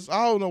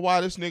don't know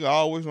why this nigga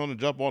always want to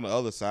jump on the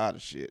other side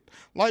of shit.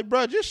 Like,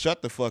 bruh, just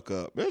shut the fuck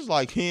up. It's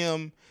like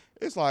him.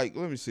 It's like,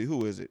 let me see,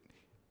 who is it?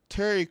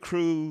 Terry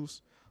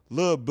Crews,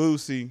 Lil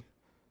Boosie,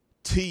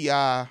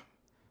 T.I.,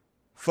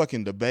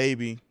 fucking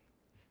DaBaby.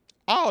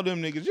 All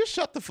them niggas, just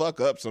shut the fuck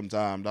up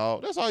sometime,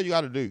 dog. That's all you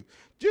got to do.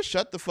 Just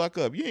shut the fuck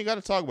up. You ain't got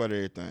to talk about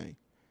everything.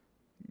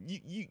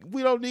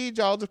 We don't need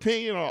y'all's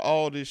opinion on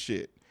all this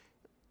shit.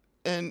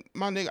 And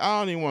my nigga, I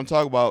don't even want to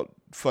talk about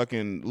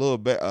fucking Lil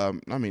Baby.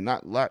 I mean,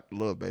 not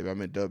Lil Baby. I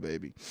meant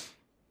DaBaby.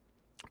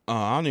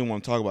 I don't even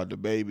want to talk about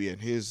DaBaby and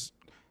his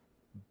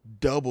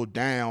double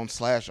down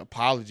 /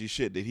 apology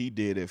shit that he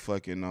did at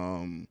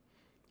fucking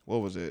what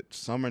was it,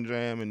 Summer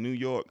Jam in New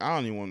York.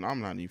 I'm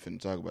not even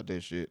finna talk about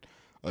that shit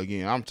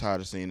again. I'm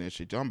tired of seeing that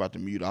shit. I'm about to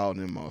mute all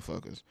them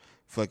motherfuckers.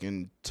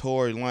 Fucking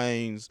Tory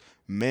Lanez,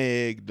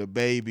 Meg,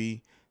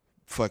 DaBaby,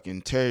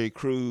 fucking Terry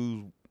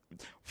Crews,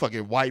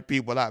 fucking white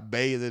people not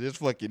bathing, this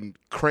fucking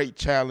crate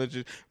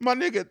challenges. My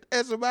nigga,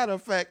 as a matter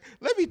of fact,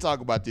 let me talk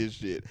about this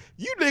shit.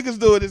 You niggas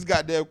doing this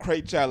goddamn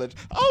crate challenge.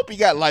 I hope you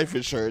got life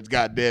insurance,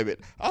 goddamn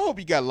it. I hope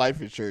you got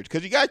life insurance,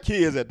 because you got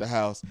kids at the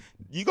house.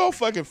 You gonna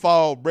fucking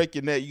fall, break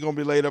your neck, you gonna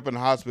be laid up in the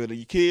hospital,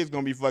 your kids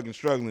gonna be fucking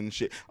struggling and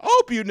shit. I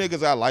hope you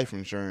niggas got life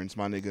insurance,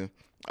 my nigga.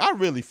 I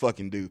really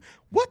fucking do.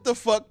 What the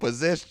fuck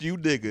possessed you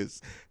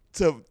niggas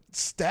to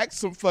stack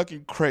some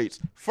fucking crates?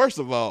 First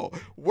of all,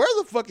 where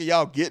the fuck are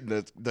y'all getting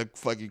the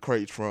fucking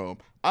crates from?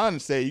 I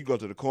understand you go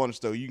to the corner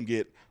store, you can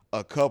get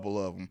a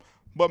couple of them.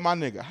 But my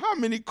nigga, how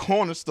many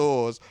corner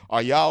stores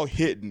are y'all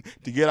hitting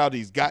to get out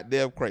these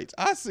goddamn crates?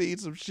 I seen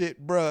some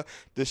shit, bruh.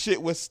 The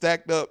shit was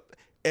stacked up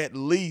at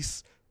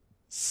least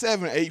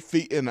 7-8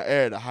 feet in the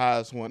air, the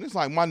highest one. It's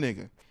like, my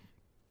nigga,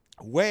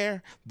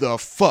 where the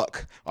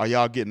fuck are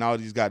y'all getting all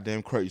these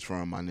goddamn crates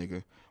from, my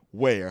nigga?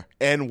 Where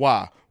and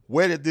why?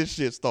 Where did this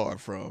shit start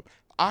from?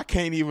 I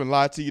can't even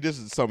lie to you. This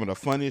is some of the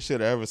funniest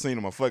shit I ever seen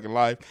in my fucking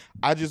life.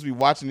 I just be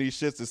watching these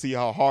shits to see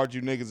how hard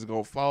you niggas is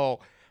gonna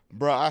fall.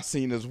 Bro, I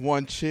seen this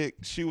one chick.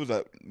 She was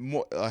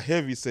a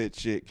heavy set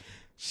chick.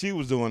 She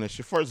was doing this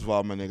shit. First of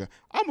all, my nigga,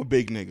 I'm a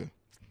big nigga.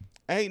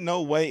 Ain't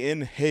no way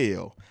in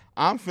hell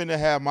I'm finna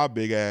have my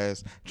big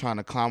ass trying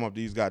to climb up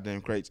these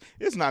goddamn crates.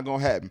 It's not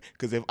gonna happen.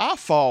 Cause if I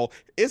fall,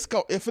 if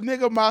a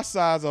nigga my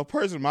size or a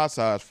person my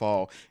size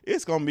fall,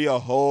 it's gonna be a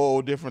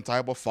whole different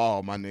type of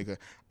fall, my nigga.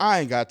 I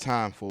ain't got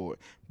time for it.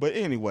 But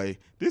anyway,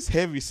 this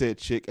heavy set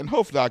chick, and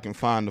hopefully I can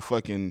find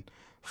the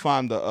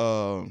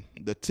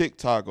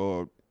TikTok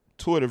or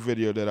Twitter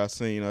video that I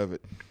seen of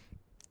it.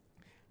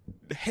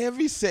 The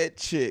heavy set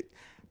chick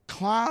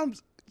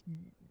climbs.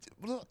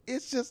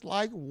 It's just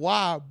like,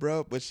 why,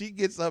 bro? But she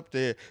gets up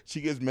there.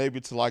 She gets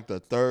maybe to like the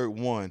third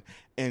one,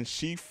 and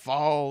she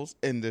falls,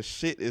 and the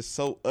shit is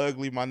so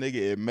ugly, my nigga.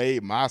 It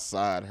made my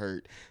side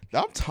hurt.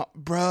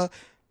 Bro.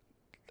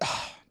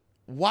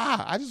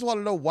 Why? I just want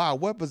to know why.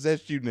 What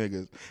possessed you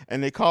niggas?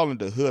 And they call it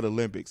the Hood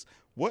Olympics.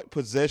 What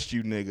possessed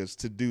you niggas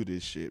to do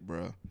this shit,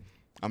 bro?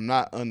 I'm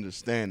not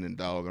understanding,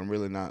 dog. I'm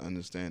really not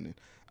understanding.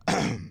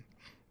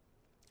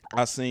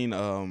 I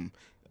seen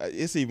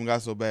it's even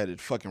got so bad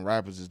that fucking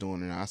rappers is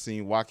doing it. I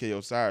seen YK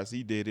Osiris,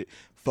 he did it,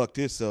 fucked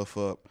himself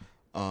up.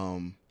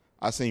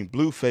 I seen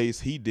Blueface,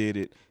 he did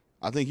it.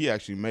 I think he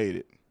actually made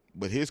it,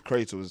 but his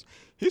crates was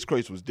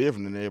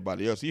different than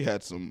everybody else. He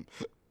had some,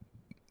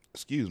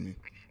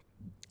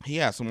 he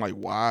had some like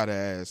wide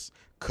ass,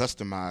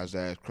 customized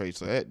ass crates.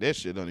 So that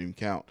shit doesn't even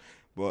count.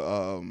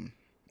 But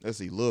let's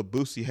see, Lil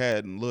Boosie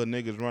had and little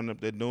niggas running up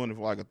there doing it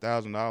for like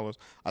 $1,000.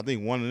 I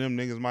think one of them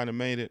niggas might have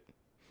made it.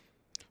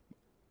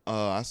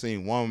 I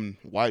seen one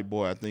white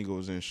boy, I think it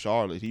was in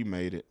Charlotte, he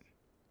made it.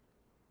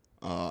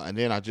 And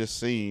then I just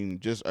seen,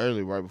 just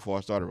early, right before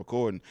I started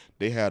recording,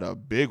 they had a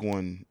big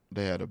one.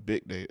 They had a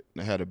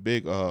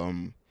big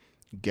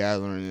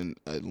gathering in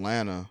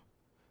Atlanta,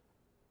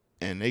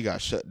 and they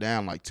got shut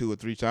down like 2 or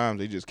 3 times.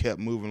 They just kept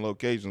moving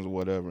locations or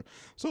whatever.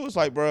 So it's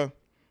like, bro,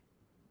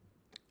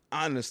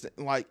 I understand.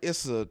 Like,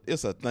 it's a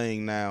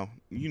thing now.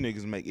 You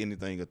niggas make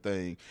anything a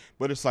thing,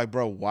 but it's like,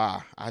 bro,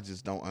 why? I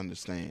just don't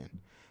understand.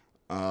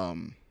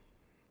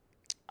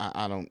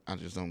 I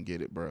just don't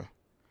get it, bro.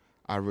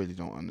 I really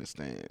don't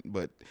understand.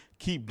 But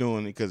keep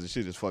doing it because the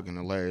shit is fucking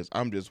hilarious.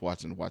 I'm just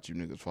watching to watch you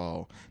niggas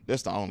fall.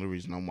 That's the only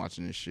reason I'm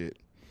watching this shit.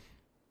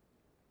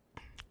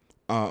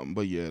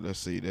 But yeah, let's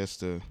see. That's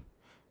the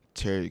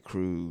Terry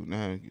Crews.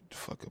 Nah, get the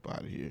fuck up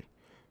out of here.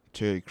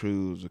 Terry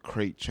Crews, the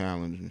crate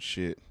challenge and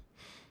shit.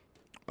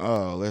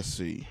 Let's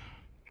see.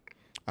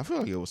 I feel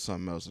like it was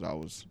something else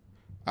that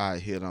I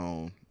hit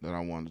on that I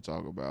wanted to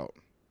talk about,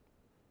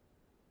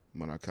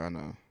 but I kind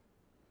of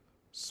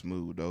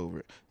smoothed over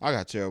it. I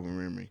got terrible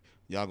memory.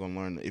 Y'all gonna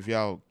learn. If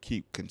y'all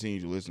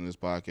continue to listen to this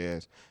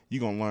podcast,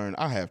 you gonna learn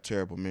I have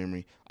terrible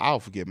memory.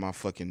 I'll forget my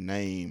fucking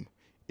name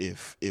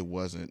if it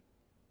wasn't,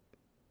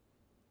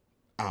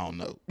 I don't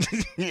know.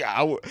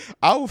 Yeah,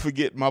 I would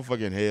forget my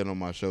fucking head on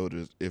my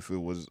shoulders if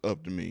it was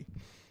up to me.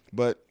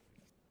 But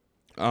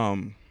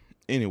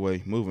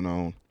anyway, moving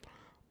on.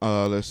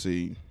 Let's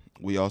see.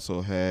 We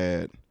also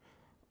had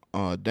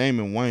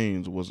Damon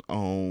Wayans was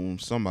on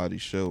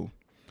somebody's show,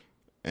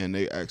 and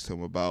they asked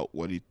him about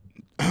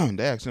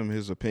they asked him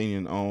his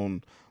opinion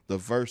on the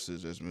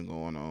verses that's been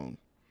going on.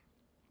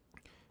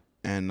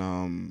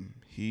 And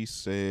he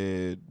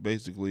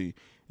basically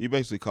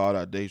called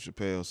out Dave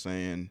Chappelle,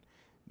 saying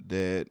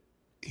that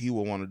he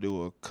would want to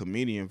do a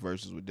comedian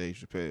versus with Dave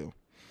Chappelle.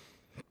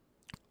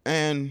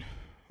 And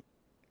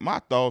my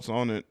thoughts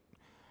on it,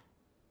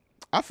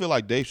 I feel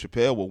like Dave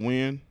Chappelle will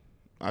win.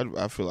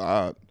 I feel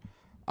like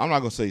I'm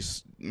not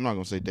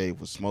gonna say Dave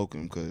was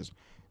smoking, because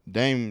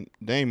Dame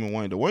and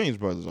Wayne, the Wayans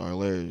brothers are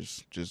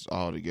hilarious just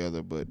all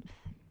together, but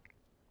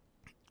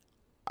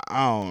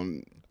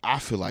I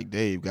feel like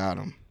Dave got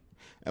him.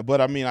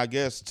 But I mean, I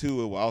guess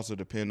too, it will also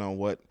depend on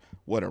what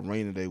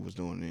arena they was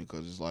doing in,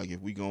 because it's like,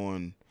 if we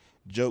going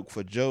joke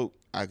for joke,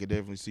 I could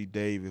definitely see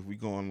Dave. If we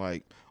going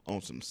like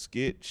on some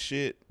skit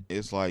shit,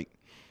 it's like,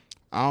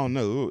 I don't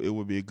know, it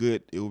would be a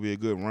good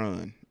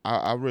run.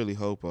 I really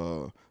hope.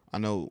 I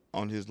know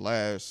on his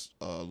last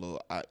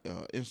little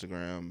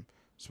Instagram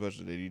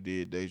special that he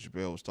did, Dave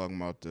Chappelle was talking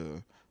about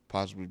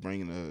possibly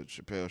bringing the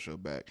Chappelle Show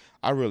back.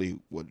 I really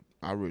would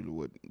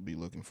be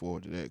looking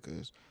forward to that,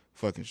 because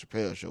fucking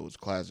Chappelle Show is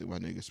classic, my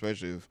nigga.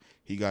 Especially if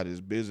he got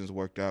his business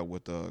worked out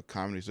with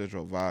Comedy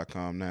Central,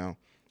 Viacom now,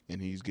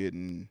 and he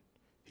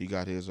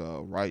got his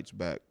rights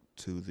back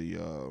to the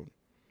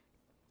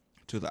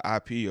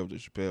IP of the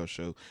Chappelle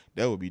Show.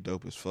 That would be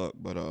dope as fuck.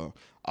 But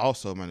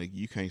also, man,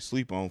 you can't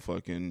sleep on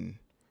fucking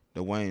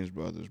the Wayans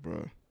brothers,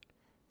 bro.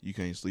 You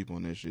can't sleep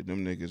on that shit.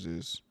 Them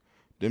niggas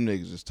them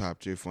niggas is top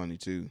tier funny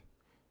too.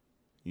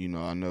 You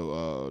know, I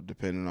know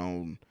depending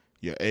on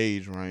your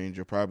age range,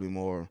 you're probably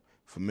more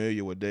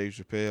familiar with Dave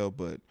Chappelle,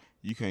 but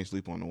you can't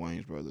sleep on the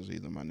Wayans brothers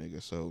either, my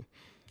nigga. So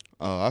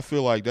I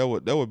feel like that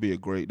would be a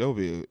good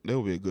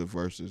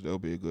versus. That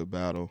would be a good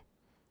battle.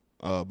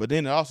 But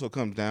then it also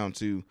comes down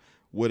to,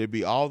 would it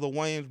be all the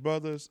Wayans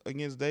brothers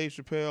against Dave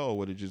Chappelle, or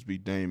would it just be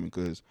Damon?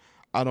 Because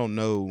I don't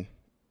know,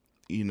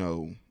 you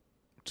know,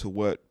 to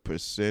what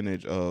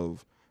percentage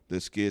of the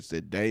skits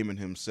that Damon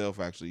himself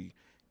actually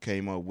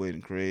came up with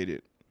and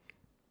created.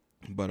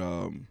 But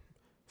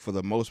for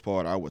the most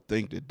part, I would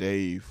think that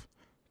Dave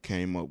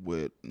came up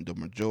with the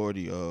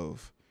majority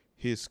of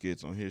his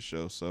skits on his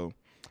show. So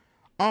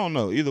I don't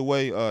know. Either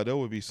way, that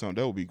would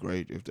be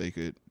great if they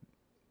could,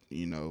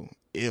 you know,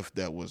 if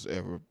that was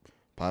ever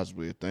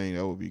possibly a thing.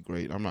 That would be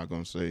great. I'm not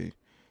gonna say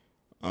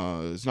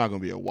it's not gonna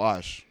be a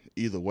wash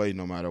either way,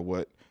 no matter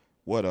what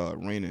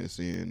arena it's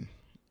in.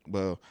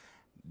 Well,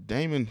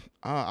 Damon,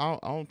 I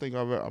don't think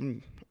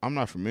I'm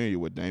not familiar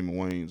with Damon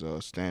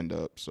Wayans' stand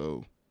up,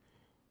 so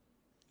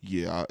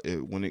yeah,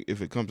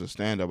 if it comes to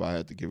stand up, I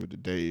have to give it to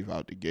Dave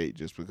out the gate,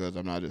 just because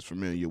I'm not as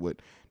familiar with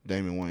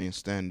Damon Wayans'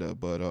 stand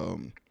up. But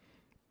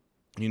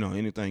you know,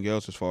 anything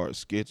else as far as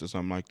skits or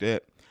something like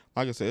that,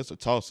 like I said, it's a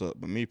toss up.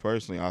 But me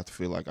personally, I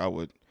feel like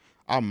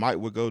I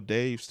might go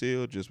Dave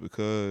still, just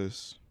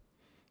because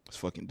it's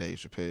fucking Dave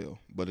Chappelle.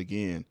 But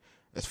again,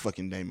 that's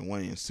fucking Damon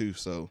Wayans too,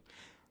 so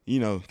you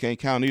know, can't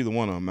count either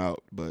one of them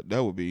out. But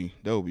that would be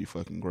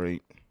fucking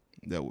great.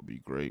 That would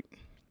be great.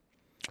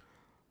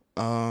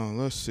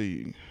 Let's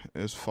see.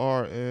 As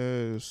far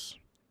as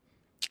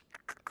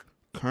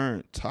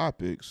current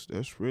topics,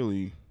 that's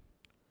really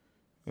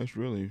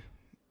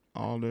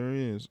all there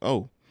is.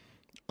 Oh,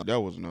 that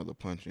was another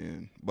punch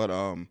in. But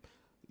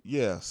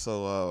yeah,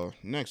 so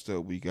next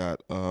up we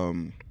got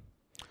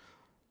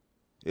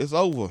it's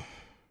over.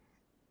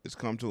 It's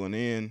come to an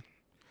end.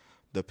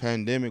 The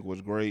pandemic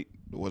was great.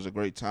 It was a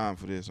great time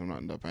for this.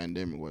 The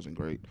pandemic wasn't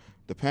great.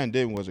 The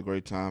pandemic was a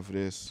great time for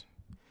this.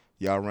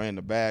 Y'all ran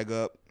the bag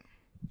up.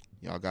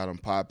 Y'all got them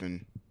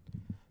popping.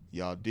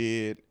 Y'all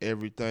did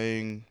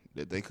everything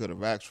that they could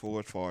have asked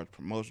for as far as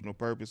promotional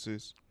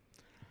purposes.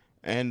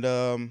 And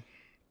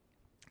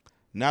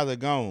now they're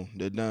gone.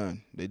 They're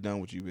done. They're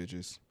done with you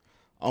bitches.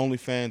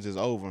 OnlyFans is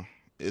over.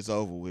 It's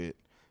over with.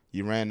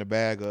 You ran the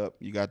bag up.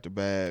 You got the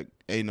bag.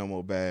 Ain't no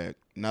more bag.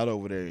 Not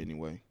over there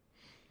anyway.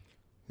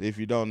 If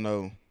you don't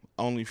know,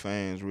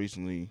 OnlyFans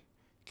recently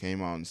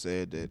came out and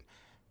said that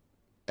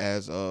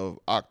as of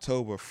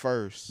October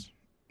 1st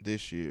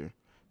this year,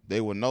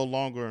 you will no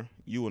longer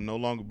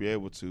be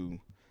able to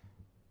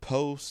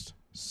post,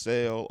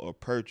 sell, or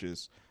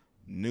purchase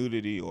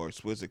nudity or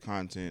explicit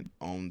content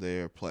on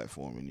their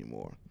platform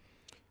anymore.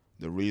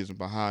 The reason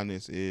behind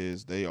this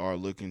is they are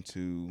looking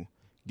to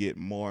get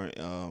more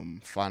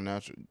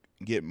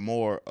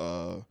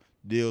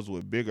deals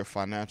with bigger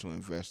financial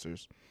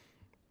investors.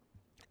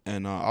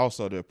 And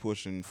also they're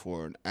pushing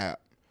for an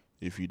app.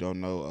 If you don't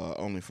know,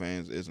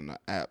 OnlyFans isn't an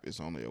app; it's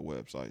only a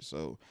website.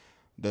 So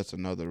that's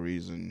another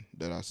reason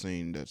that I've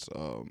seen that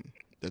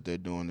they're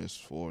doing this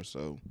for.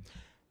 So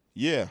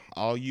yeah,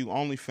 all you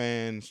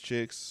OnlyFans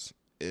chicks,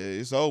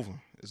 it's over.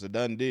 It's a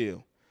done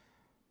deal.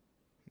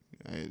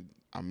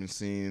 I've been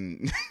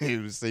seeing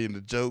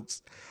the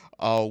jokes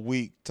all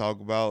week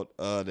talk about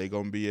they're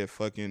gonna be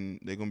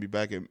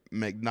back at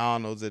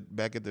McDonald's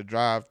back at the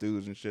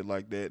drive-thrus and shit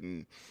like that.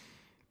 And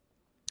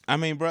I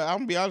mean, bro, I'm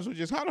gonna be honest with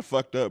you, it's kind of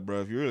fucked up,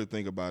 bro. If you really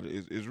think about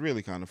it, it's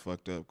really kind of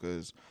fucked up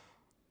because,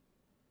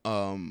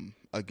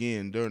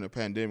 again, during the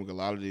pandemic, a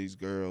lot of these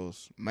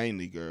girls,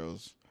 mainly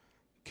girls,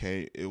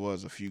 it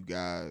was a few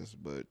guys,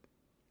 but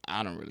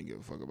I don't really give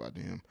a fuck about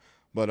them.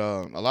 But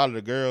a lot of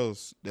the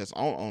girls that's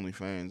on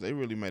OnlyFans, they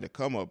really made a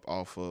come up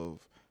off of,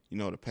 you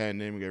know, the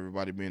pandemic,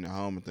 everybody being at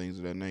home and things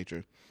of that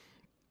nature.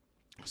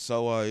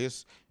 So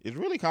it's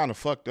really kind of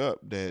fucked up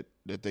that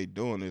they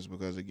doing this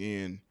because,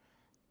 again,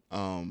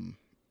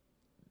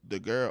 the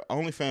girl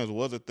OnlyFans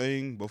was a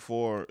thing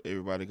before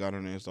everybody got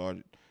on there and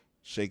started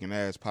shaking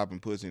ass, popping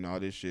pussy, and all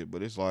this shit.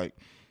 But it's like,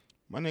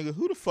 my nigga,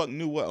 who the fuck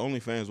knew what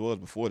OnlyFans was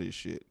before this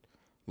shit?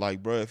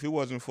 Like, bro, if it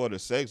wasn't for the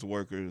sex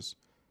workers,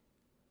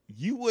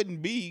 you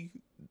wouldn't be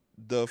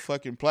the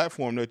fucking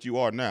platform that you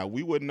are now.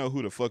 We wouldn't know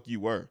who the fuck you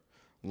were.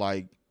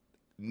 Like,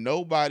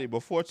 nobody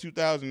before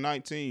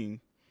 2019,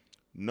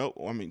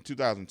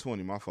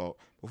 2020, my fault.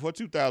 Before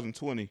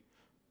 2020,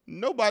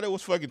 nobody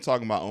was fucking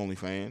talking about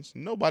OnlyFans.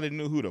 Nobody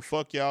knew who the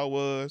fuck y'all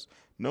was.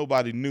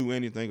 Nobody knew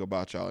anything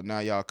about y'all. Now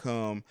y'all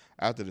come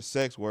after the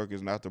sex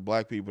workers and after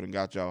black people and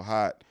got y'all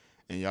hot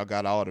and y'all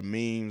got all the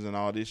memes and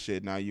all this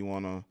shit. Now you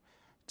want to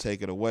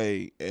take it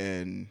away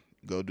and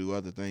go do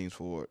other things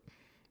for it.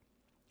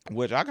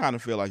 Which I kind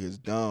of feel like is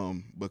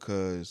dumb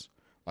because,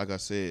 like I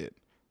said,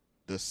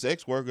 the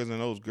sex workers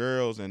and those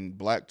girls and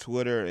Black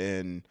Twitter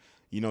and,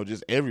 you know,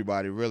 just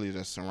everybody really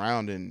just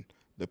surrounding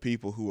the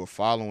people who are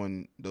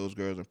following those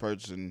girls and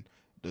purchasing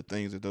the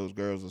things that those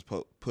girls was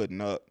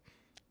putting up,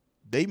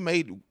 they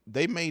made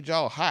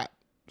y'all hot.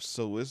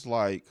 So it's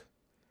like,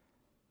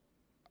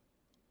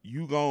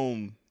 you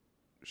gon'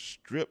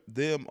 strip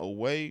them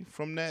away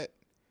from that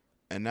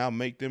and now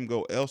make them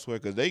go elsewhere.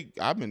 Because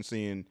I've been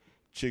seeing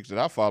chicks that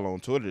I follow on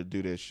Twitter to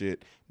do that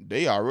shit.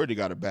 They already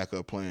got a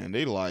backup plan.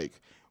 They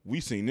like, we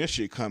seen this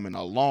shit coming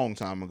a long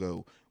time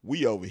ago.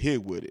 We over here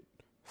with it.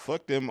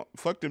 Fuck them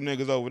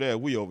niggas over there.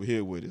 We over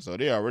here with it. So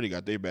they already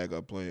got their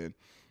backup plan.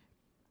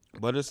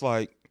 But it's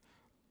like,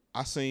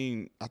 I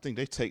think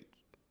they take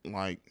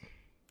like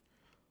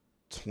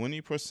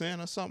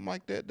 20% or something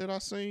like that I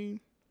seen.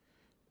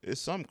 It's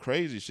some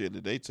crazy shit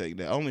that they take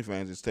that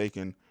OnlyFans is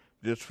taking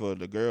just for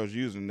the girls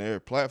using their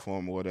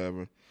platform or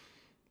whatever.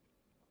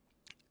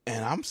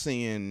 And I'm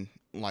seeing,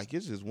 like,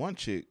 it's just one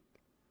chick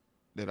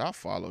that I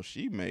follow.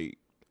 She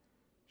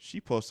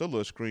posted a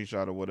little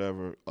screenshot or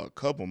whatever a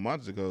couple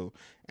months ago,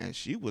 and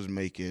she was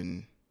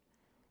making,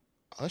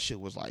 her shit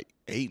was like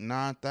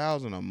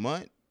 $8,000-9,000 a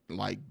month,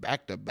 like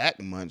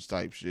back-to-back months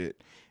type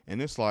shit.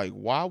 And it's like,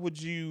 why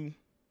would you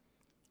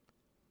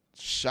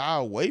shy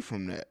away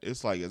from that?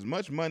 It's like, as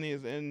much money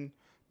as in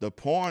the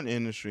porn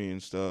industry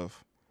and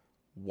stuff,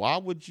 why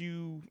would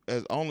you,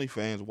 as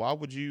OnlyFans, why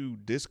would you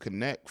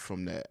disconnect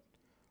from that?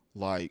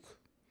 Like,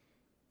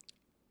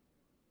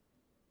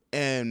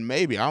 and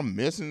maybe I'm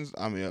missing,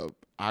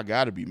 I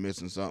gotta be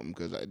missing something,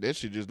 because that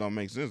shit just don't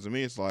make sense to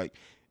me. It's like,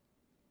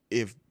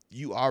 if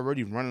you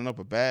already running up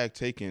a bag,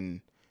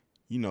 taking,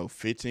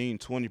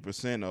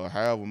 15-20% or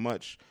however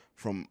much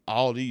from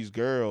all these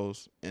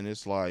girls, and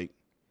it's like,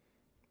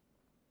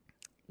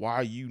 why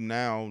are you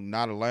now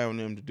not allowing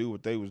them to do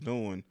what they was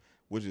doing,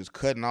 which is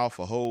cutting off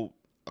all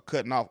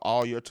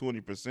your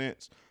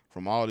 20%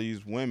 from all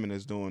these women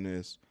that's doing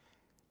this,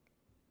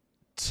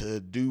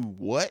 to do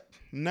what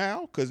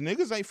now? Because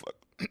niggas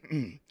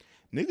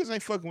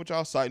ain't fucking with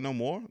y'all site no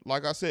more.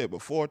 Like I said,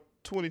 before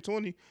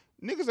 2020,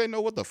 niggas ain't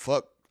know what the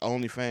fuck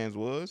OnlyFans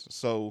was.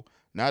 So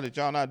now that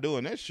y'all not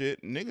doing that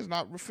shit, niggas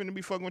not finna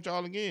be fucking with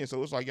y'all again.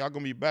 So it's like y'all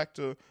gonna be back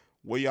to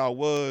where y'all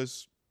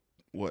was,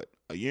 what,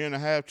 a year and a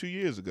half, 2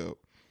 years ago.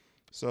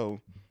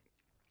 So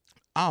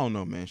I don't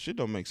know, man. Shit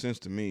don't make sense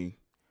to me.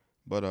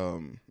 But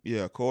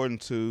yeah, according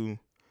to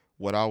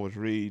what I was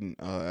reading,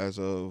 as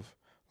of,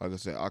 like I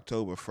said,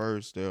 October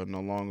 1st,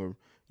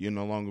 you'll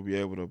no longer be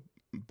able to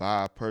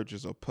buy,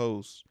 purchase, or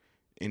post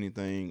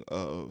anything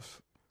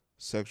of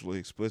sexually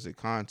explicit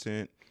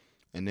content.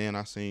 And then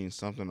I seen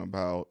something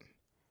about,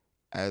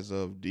 as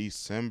of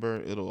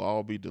December, it'll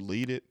all be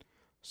deleted.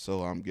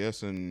 So I'm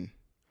guessing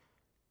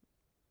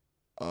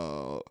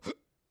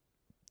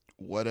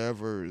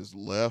whatever is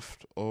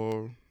left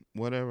or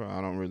whatever,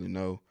 I don't really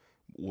know,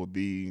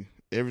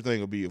 everything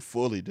will be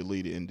fully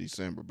deleted in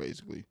December,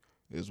 basically,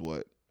 is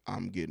what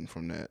I'm getting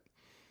from that.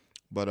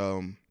 But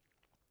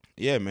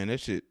yeah, man, that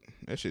shit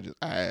is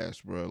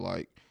ass, bro.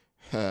 Like,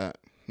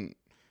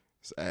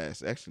 it's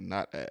ass. Actually,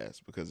 not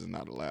ass, because it's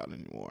not allowed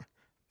anymore.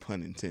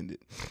 Pun intended.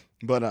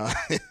 But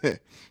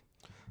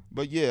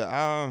but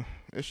yeah,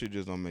 that shit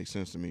just don't make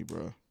sense to me,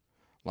 bro.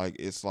 Like,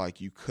 it's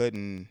like you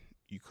cutting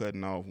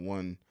off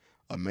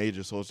a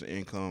major source of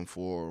income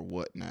for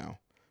what now?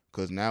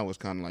 Because now it's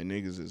kind of like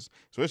niggas is,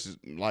 especially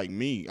like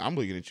me, I'm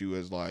looking at you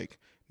as like,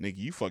 nigga,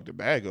 you fucked the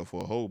bag up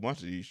for a whole bunch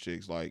of these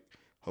chicks. Like,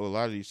 a whole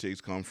lot of these chicks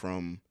come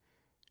from,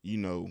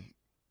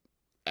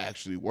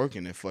 actually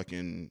working at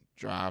fucking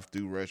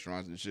drive-through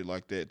restaurants and shit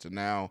like that, to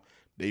now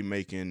they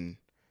making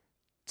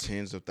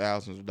tens of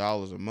thousands of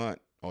dollars a month,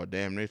 or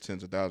damn near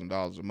tens of thousands of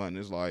dollars a month. And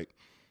it's like,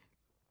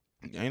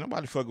 ain't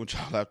nobody fucking with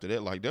y'all after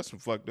that. Like, that's some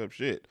fucked up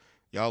shit.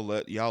 Y'all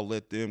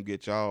let them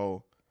get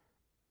y'all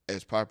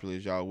as popular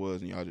as y'all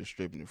was, and y'all just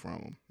stripping it from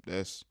them.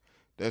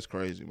 That's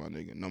crazy, my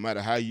nigga. No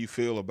matter how you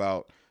feel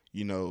about,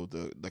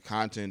 the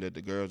content that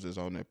the girls is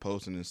on there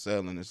posting and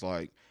selling, it's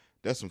like,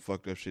 that's some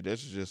fucked up shit.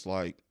 That's just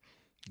like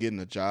getting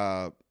a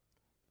job,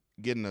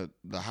 getting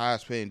the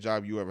highest paying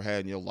job you ever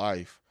had in your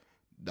life,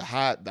 the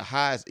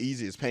highest,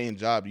 easiest paying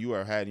job you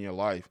ever had in your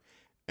life,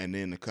 and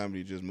then the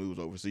company just moves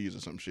overseas or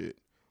some shit.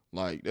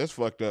 Like, that's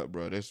fucked up,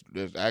 bro. That's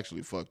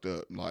actually fucked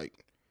up.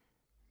 Like,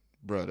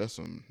 bro, that's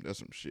some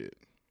shit.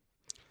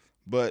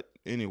 But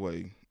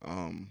anyway,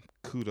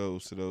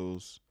 kudos to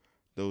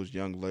those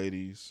young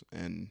ladies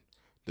and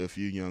the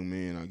few young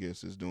men, I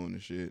guess, is doing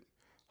the shit.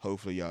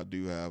 Hopefully y'all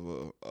do have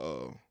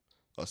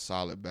a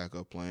solid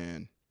backup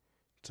plan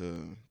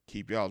to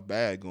keep y'all's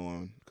bag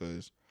going,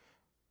 because,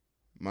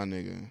 my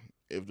nigga,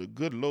 if the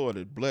good Lord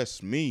had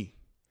blessed me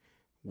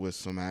with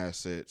some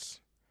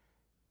assets,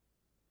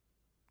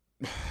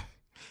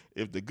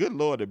 if the good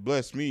Lord had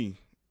blessed me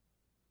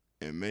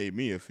and made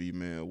me a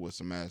female with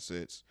some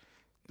assets,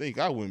 think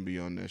I wouldn't be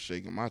on there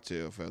shaking my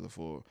tail feather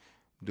for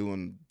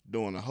doing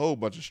a whole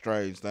bunch of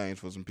strange things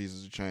for some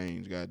pieces of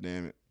change. God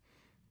damn it.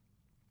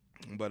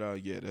 But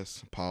yeah,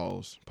 that's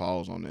pause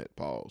on that.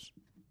 Pause.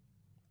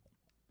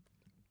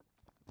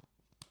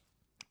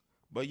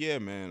 But yeah,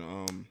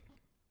 man,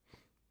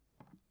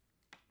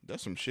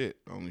 that's some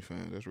shit,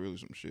 OnlyFans. That's really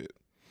some shit.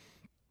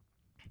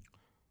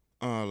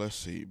 Let's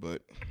see,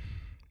 but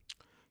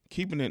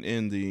keeping it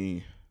in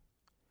the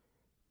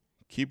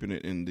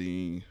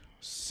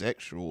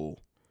sexual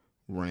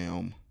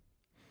realm.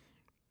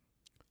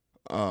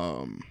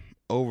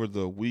 Over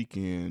the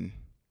weekend,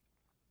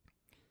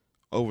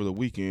 over the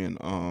weekend,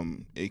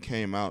 it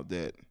came out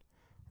that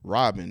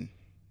Robin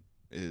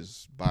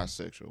is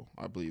bisexual.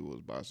 I believe it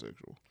was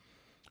bisexual.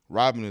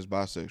 Robin is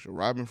bisexual.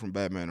 Robin from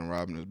Batman and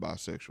Robin is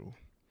bisexual.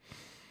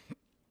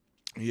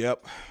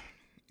 Yep,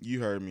 you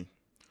heard me.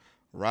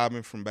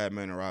 Robin from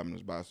Batman and Robin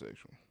is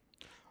bisexual.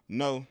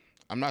 No,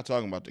 I'm not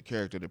talking about the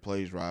character that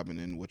plays Robin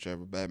in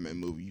whichever Batman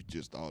movie you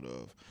just thought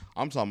of.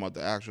 I'm talking about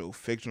the actual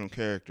fictional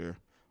character,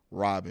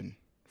 Robin,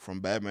 from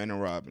Batman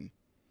and Robin,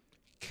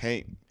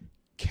 came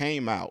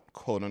out,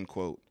 quote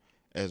unquote,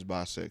 as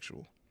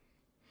bisexual.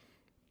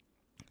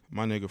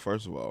 My nigga,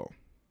 first of all,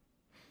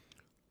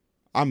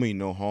 I mean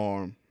no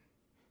harm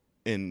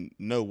in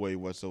no way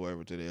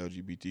whatsoever to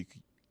the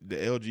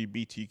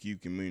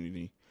LGBTQ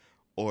community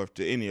or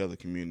to any other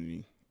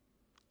community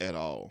at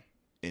all,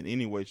 in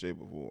any way, shape,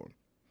 or form.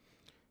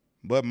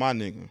 But my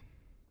nigga,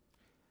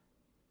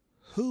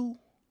 who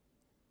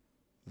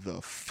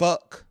the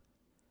fuck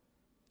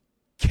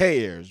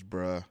cares,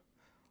 bruh?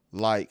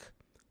 Like,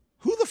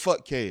 who the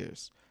fuck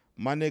cares?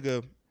 My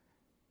nigga,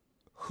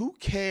 who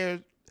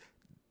cares?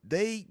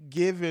 They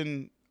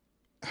giving...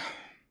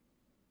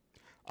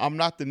 I'm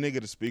not the nigga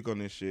to speak on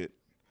this shit.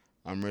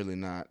 I'm really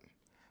not.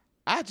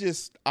 I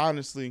just,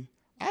 honestly,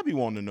 I be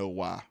wanting to know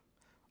why.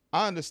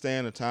 I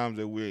understand the times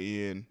that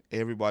we're in.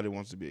 Everybody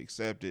wants to be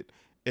accepted.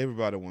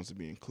 Everybody wants to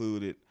be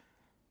included.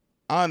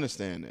 I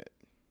understand that.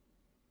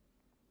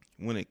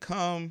 When it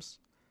comes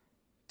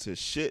to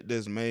shit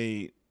that's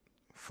made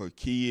for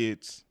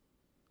kids,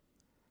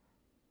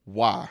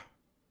 why?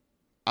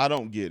 I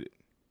don't get it.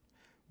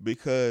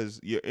 Because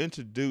you're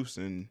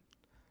introducing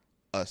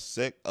a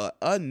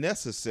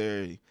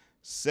unnecessary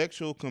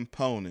sexual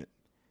component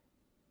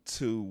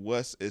to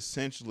what's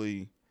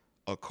essentially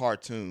a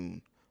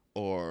cartoon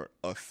or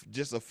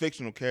just a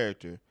fictional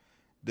character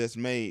that's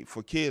made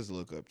for kids to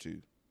look up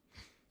to.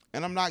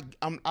 And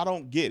I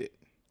don't get it.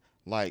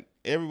 Like,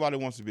 everybody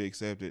wants to be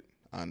accepted.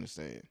 I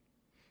understand.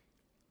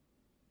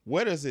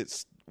 Where does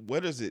it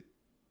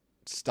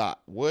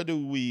stop? Where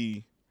do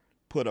we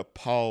put a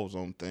pause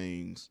on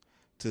things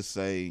to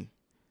say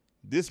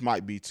this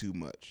might be too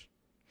much?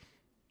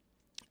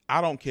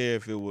 I don't care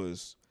if it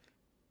was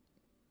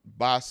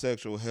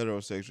bisexual,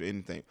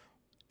 heterosexual,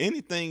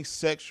 anything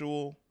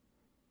sexual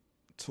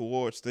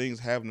towards things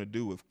having to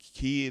do with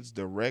kids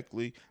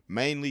directly,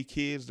 mainly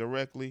kids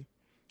directly.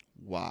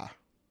 Why?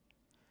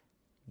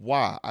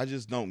 I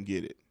just don't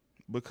get it.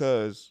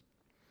 Because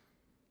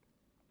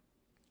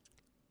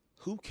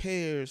who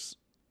cares?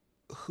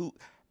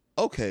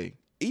 Okay,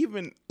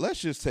 even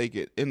let's just take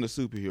it in the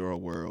superhero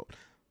world.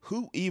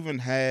 Who even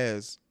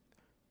has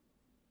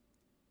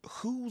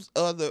who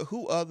other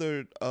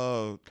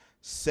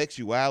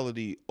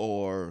sexuality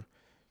who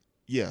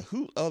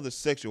other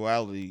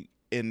sexuality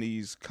in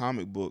these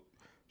comic book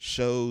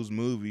shows,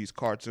 movies,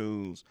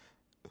 cartoons,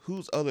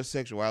 whose other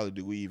sexuality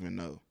do we even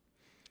know?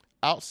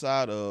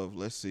 Outside of,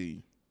 let's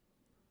see,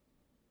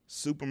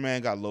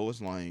 Superman got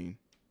Lois Lane,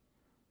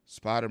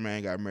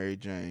 Spider-Man got Mary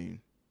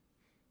Jane,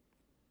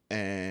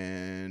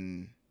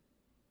 and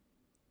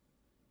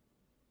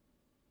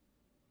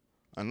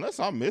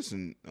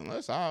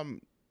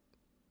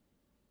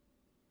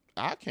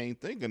I can't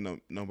think of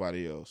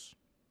nobody else.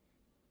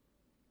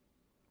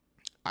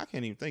 I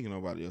can't even think of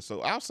nobody else.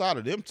 So outside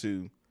of them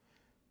two,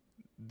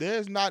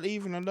 there's not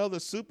even another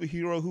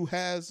superhero who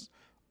has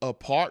a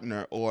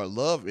partner or a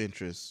love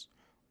interest.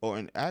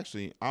 I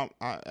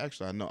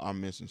know I'm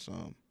missing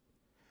some.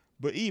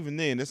 But even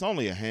then, it's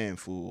only a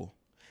handful.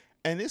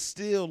 And it's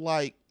still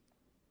like,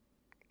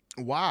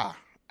 why?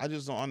 I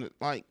just don't,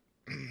 like,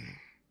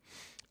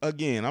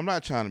 again, I'm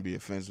not trying to be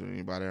offensive to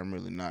anybody. I'm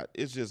really not.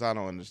 It's just I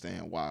don't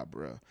understand why,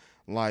 bro.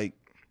 Like,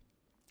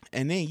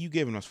 and then you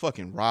giving us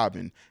fucking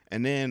Robin.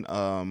 And then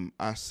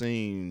I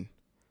seen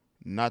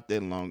not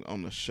that long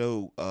on the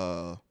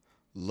show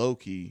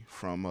Loki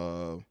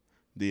from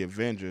the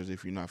Avengers.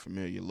 If you're not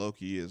familiar,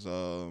 Loki is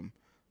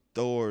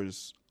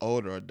Thor's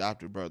older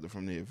adopted brother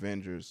from the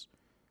Avengers.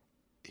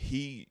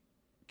 He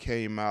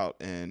came out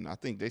and I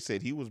think they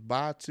said he was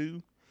bi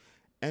too.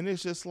 And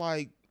it's just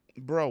like,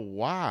 bro,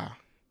 why?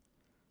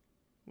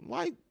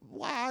 Like,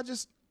 why? I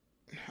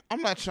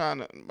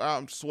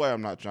swear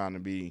I'm not trying to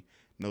be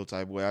no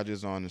type of way. I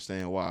just don't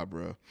understand why,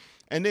 bro.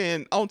 And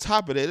then on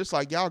top of that, it's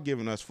like y'all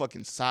giving us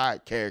fucking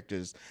side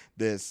characters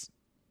that's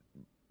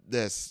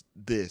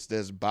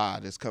bi,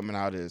 that's coming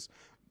out as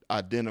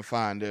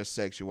identifying their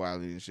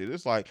sexuality and shit.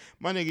 It's like,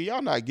 my nigga,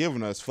 y'all not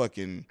giving us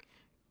fucking,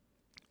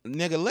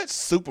 nigga, let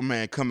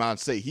Superman come out and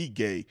say he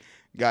gay.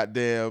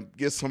 Goddamn,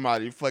 get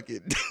somebody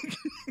fucking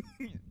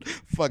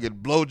fucking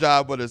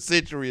blowjob of the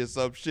century or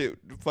some shit.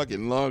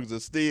 Fucking lungs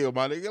of steel,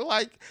 my nigga.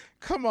 Like,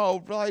 come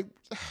on, bro. Like,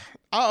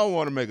 I don't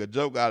want to make a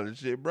joke out of this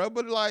shit, bro.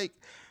 But like,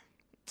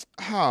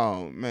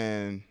 oh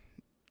man,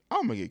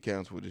 I'm gonna get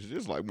canceled with this shit.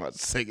 It's like my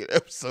second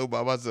episode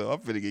by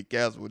myself. I'm finna get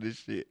canceled with this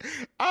shit.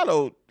 I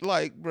don't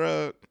like,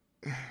 bro.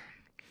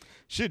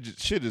 Shit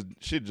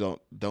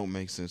don't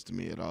make sense to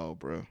me at all,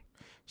 bro.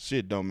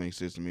 Shit don't make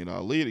sense to me at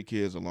all. Leave the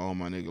kids alone,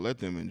 my nigga. Let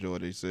them enjoy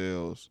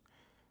themselves.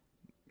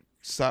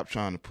 Stop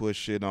trying to push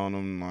shit on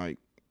them. Like,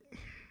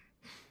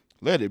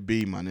 let it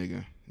be, my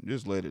nigga.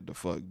 Just let it the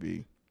fuck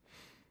be.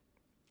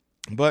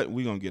 But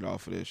we gonna get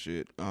off of that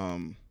shit.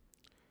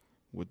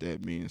 With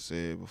that being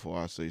said, before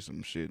I say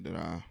some shit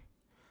that's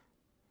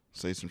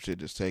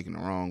taken the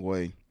wrong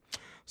way.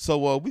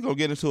 So we gonna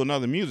get into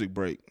another music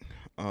break.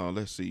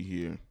 Let's see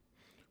here.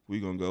 We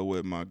gonna go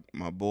with my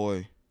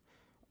boy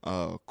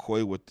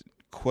Quay with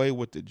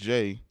the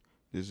J.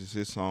 This is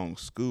his song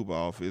Scuba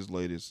off his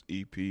latest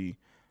EP,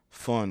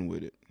 Fun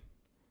With It.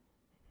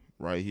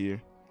 Right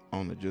here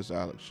on the Just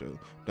Alex Show.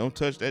 Don't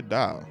touch that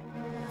dial.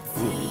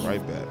 We'll be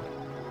right back.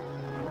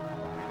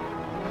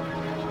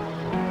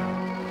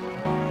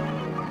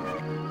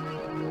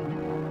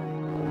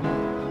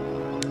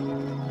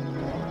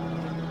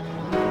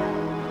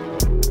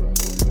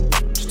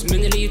 Just a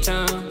minute of your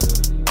time.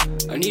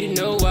 I need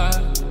to know why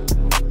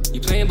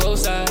you playing both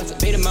sides. I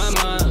made up my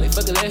mind, like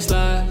fuck it, let's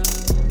slide.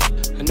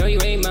 I know you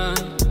ain't mine,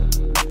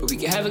 but we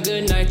can have a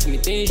good night. Tell me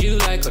things you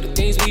like, all the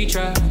things we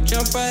try.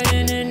 Jump right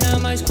in and I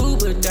might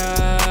scuba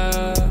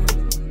dive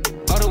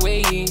all the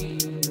way in.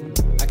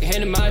 I can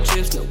handle my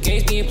trips, no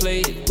games being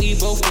played. If we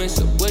both win,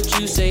 so what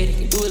you say? They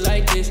can do it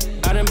like this,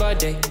 out and by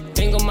day.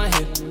 Thing on my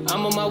hip,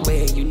 I'm on my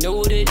way. You know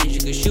what it is,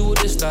 you can shoot with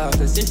the stars.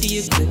 Let's empty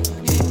your clip.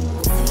 Yeah.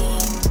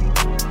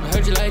 I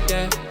heard you like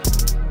that.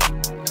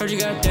 Heard you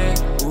got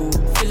that. Ooh,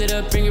 fill it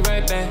up, bring it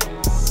right back.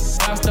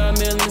 5-star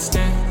meal in the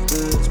snack.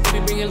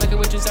 Baby, bring it like a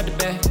waitress out the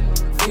back.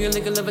 Finger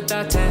lick a love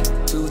without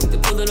tattoo. Need to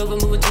pull it over,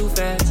 moving too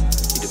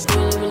fast. Need to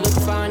pull over, look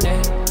find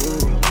that.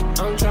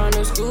 I'm trying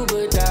to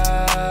scuba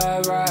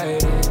dive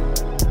right in.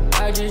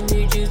 I just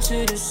need you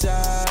to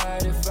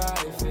decide if I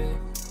fit.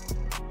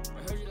 I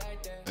heard you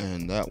like that.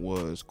 And that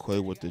was Quay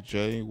with the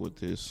J with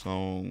his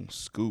song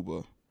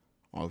Scuba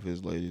off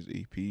his latest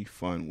EP,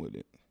 Fun With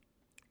It.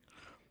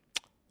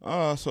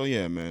 So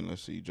yeah, man,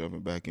 let's see,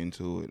 jumping back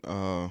into it.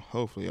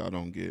 Hopefully I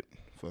don't get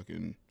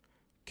fucking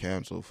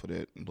canceled for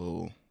that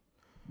little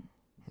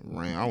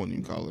rant. I wouldn't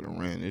even call it a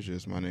rant. It's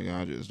just, my nigga,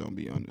 I just don't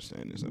be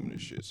understanding some of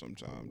this shit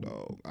sometimes,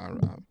 dog.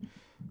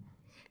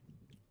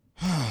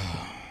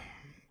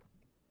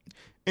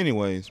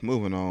 Anyways,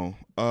 moving on.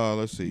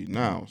 Let's see.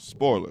 Now,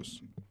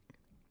 spoilers.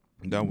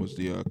 That was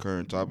the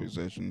current topic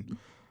session.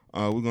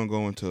 We're gonna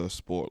go into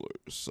spoilers.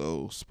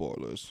 So,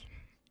 spoilers.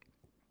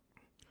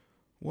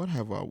 What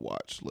have I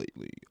watched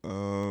lately?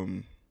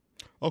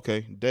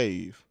 Okay,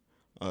 Dave.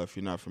 If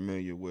you're not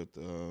familiar with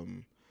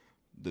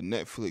the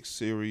Netflix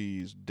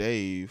series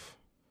Dave,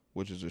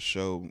 which is a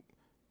show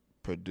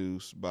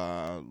produced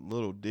by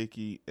Lil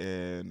Dicky,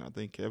 and I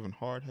think Kevin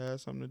Hart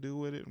has something to do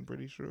with it, I'm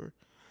pretty sure.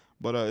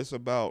 But it's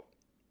about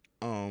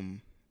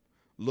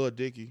Lil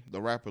Dicky,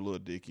 the rapper Lil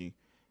Dicky,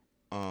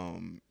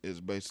 is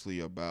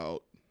basically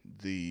about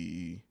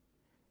the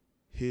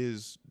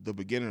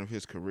beginning of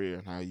his career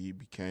and how he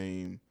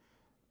became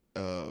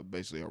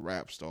basically a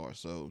rap star.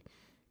 So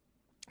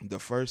the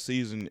first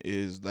season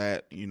is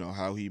that, you know,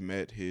 how he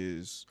met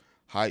his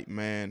hype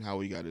man, how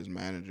he got his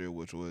manager,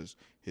 which was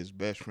his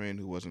best friend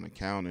who was an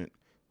accountant,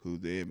 who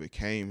then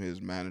became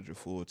his manager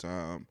full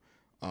time.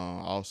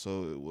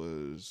 Also, it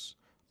was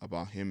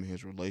about him and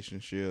his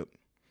relationship.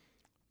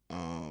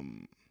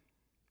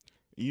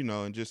 You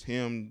know, and just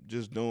him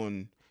just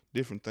doing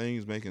different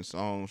things, making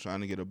songs,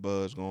 trying to get a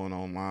buzz going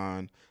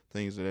online,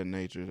 things of that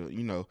nature.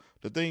 You know,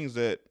 the things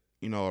that,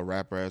 you know, a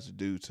rapper has to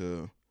do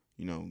to,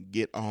 you know,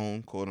 get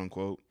on, quote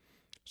unquote.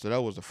 So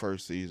that was the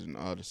first season.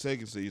 The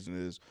second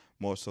season is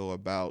more so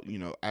about, you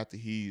know, after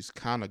he's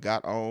kind of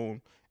got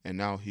on and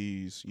now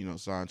he's, you know,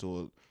 signed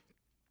to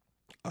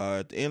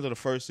at the end of the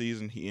first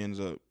season, he ends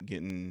up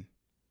getting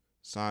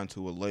signed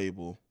to a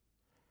label.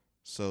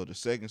 So the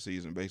second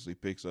season basically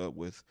picks up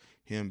with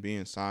him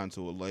being signed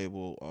to a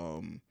label,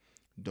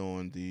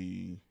 doing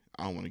the,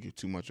 I don't want to give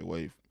too much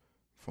away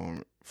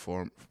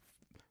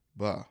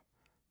but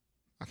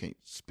I can't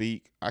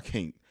speak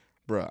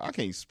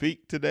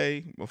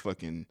today. My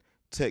fucking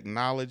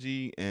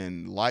technology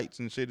and lights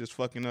and shit is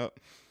fucking up.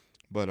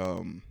 But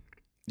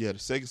yeah, the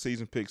second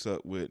season picks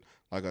up with,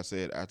 like I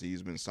said, after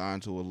he's been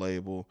signed to a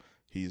label,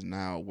 he's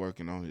now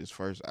working on his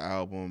first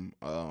album.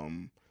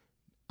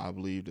 I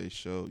believe they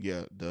show,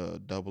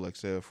 the Double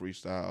XL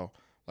Freestyle.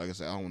 Like I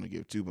said, I don't want to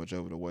give too much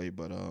over the way,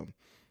 but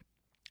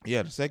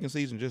yeah, the second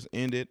season just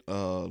ended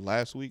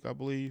last week, I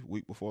believe,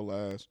 week before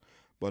last.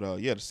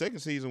 But yeah, the second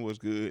season was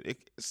good.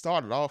 It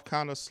started off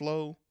kind of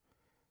slow.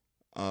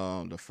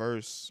 The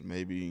first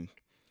maybe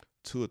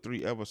 2 or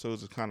 3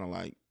 episodes is kind of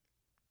like,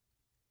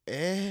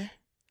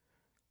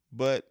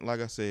 but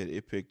like I said,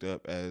 it picked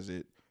up as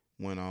it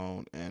went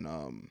on,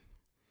 and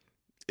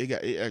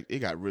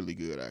it got really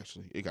good,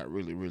 actually. It got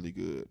really, really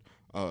good.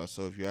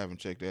 So if you haven't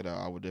checked that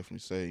out, I would definitely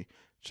say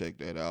check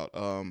that out.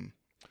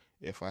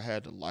 If I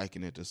had to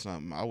liken it to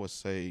something, I would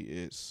say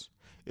it's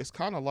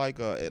kind of like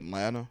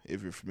Atlanta,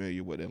 if you're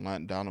familiar with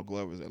Atlanta, Donald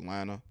Glover's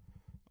Atlanta.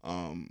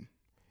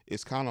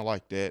 It's kind of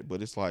like that,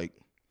 but it's like,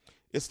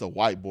 it's the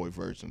white boy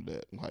version of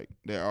that. Like,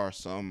 there are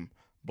some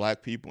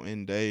black people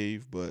in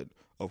Dave, but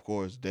of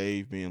course,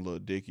 Dave being Lil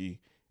Dicky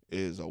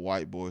is a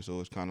white boy, so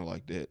it's kind of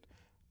like that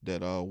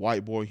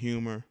white boy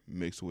humor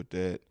mixed with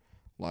that,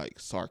 like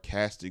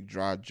sarcastic,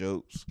 dry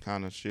jokes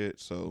kind of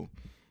shit. So,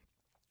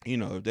 you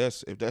know, if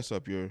that's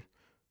up your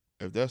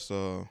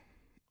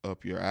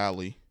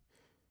alley,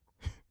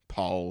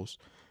 pause.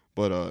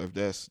 But if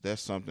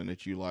that's something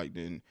that you like,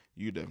 then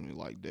you definitely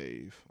like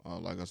Dave.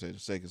 Like I said, the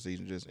second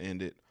season just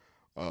ended.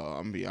 I'm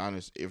gonna be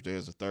honest, if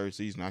there's a third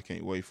season, I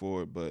can't wait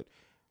for it, but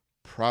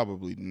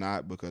probably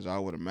not, because I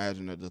would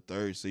imagine that the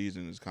third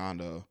season is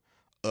kind of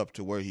up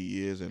to where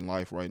he is in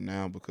life right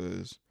now,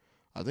 because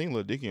I think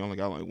Lil Dicky only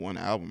got like one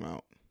album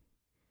out.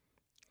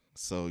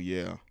 So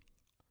yeah,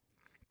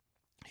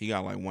 he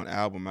got like one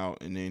album out,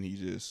 and then he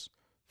just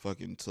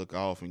fucking took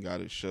off and got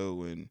his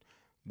show and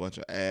a bunch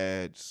of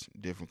ads,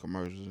 different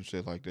commercials and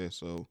shit like that.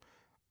 So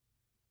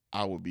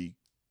I would be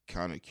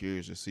kind of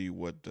curious to see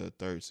what the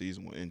third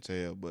season will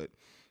entail. But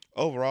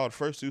overall, the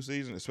first two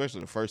seasons,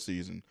 especially the first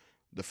season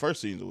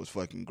was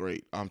fucking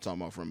great. I'm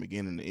talking about from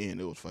beginning to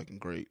end, it was fucking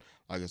great.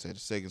 Like I said, the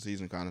second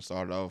season kind of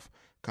started off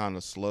kind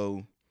of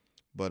slow,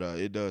 but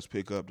it does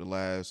pick up the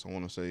last, I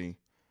want to say,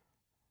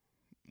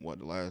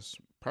 the last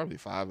probably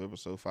 6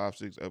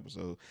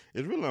 episodes.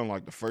 It's really on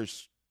like the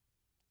first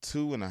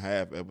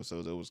 2.5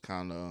 episodes. It was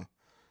kind of,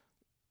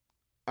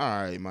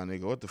 all right, my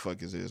nigga, what the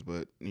fuck is this?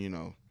 But, you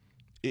know,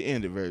 it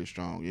ended very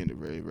strong. It ended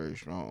very, very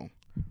strong.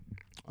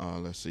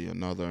 Let's see,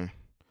 another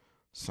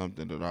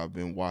something that I've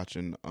been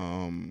watching,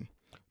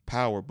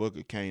 Power Book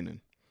of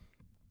Canaan.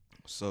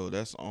 So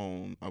that's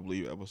on, I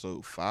believe,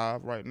 episode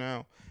 5 right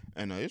now.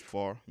 And it's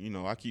far. You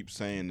know, I keep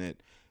saying that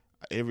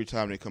every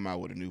time they come out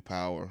with a new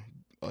power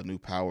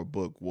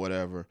book,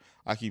 whatever,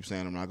 I keep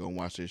saying I'm not going to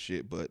watch this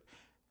shit, but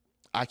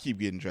I keep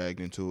getting dragged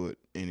into it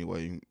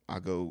anyway. I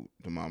go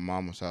to my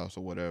mama's house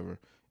or whatever,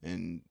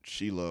 and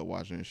she loved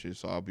watching this shit,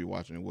 so I'll be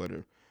watching it with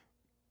her.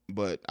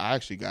 But I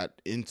actually got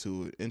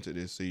into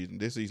this season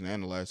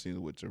and the last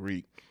season with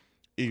Tariq,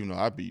 even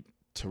though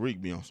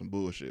Tariq be on some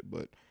bullshit,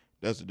 but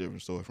that's a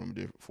different story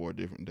for a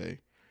different day.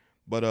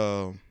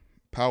 But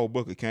Power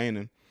Book of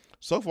Canaan,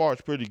 so far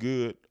it's pretty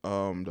good.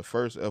 The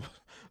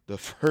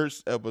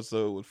first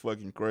episode was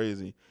fucking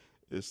crazy.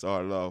 It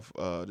started off,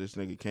 this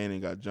nigga Canaan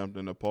got jumped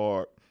in the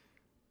park,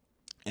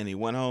 and he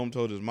went home,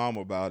 told his mama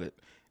about it,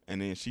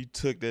 and then she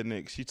took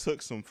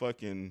some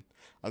fucking,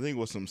 I think it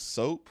was some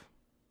soap.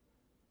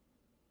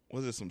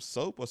 Was it some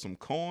soap or some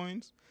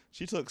coins?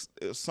 She took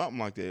something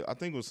like that. I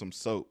think it was some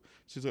soap.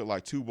 She took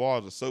like 2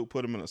 bars of soap,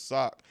 put them in a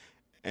sock,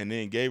 and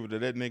then gave it to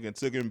that nigga and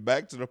took him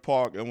back to the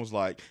park and was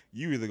like,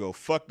 you either go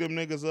fuck them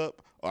niggas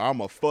up or I'm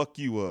going to fuck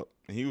you up.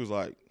 And he was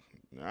like,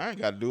 I ain't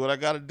got to do what I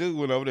got to do.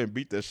 Went over there and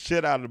beat the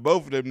shit out of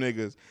both of them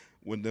niggas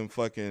with them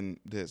fucking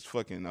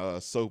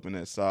soap in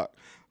that sock.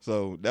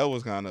 So that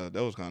was kind of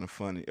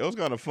funny. It was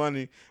kind of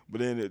funny,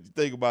 but then if you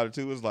think about it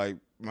too, it's like,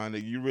 my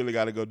nigga, you really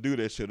got to go do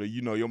that shit or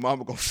you know your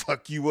mama going to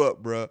fuck you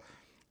up, bruh.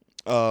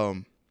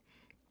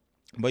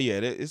 But yeah,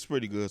 it's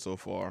pretty good so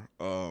far.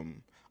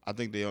 I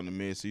think they on the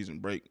mid-season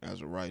break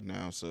as of right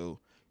now, so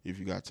if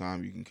you got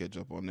time, you can catch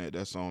up on that.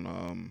 That's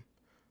on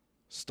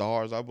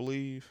Stars, I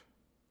believe.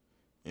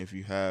 If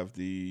you have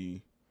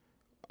the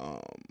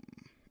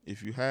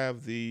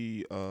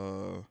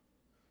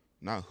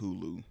not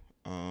Hulu,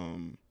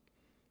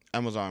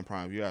 Amazon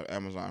Prime. If you have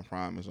Amazon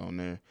Prime, is on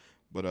there.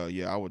 But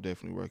yeah, I would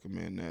definitely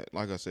recommend that.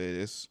 Like I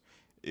said,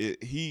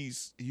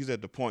 he's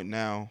at the point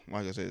now.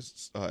 Like I said,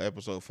 it's,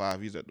 episode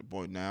 5. He's at the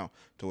point now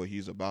to where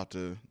he's about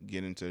to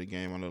get into the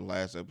game. I know the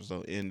last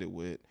episode ended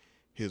with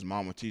his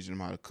mama teaching him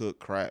how to cook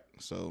crack.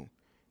 So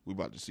we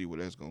about to see what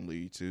that's gonna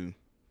lead to.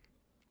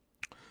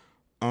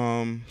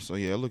 So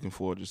yeah, looking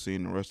forward to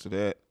seeing the rest of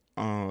that.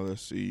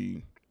 Let's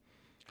see.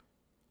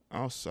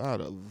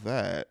 Outside of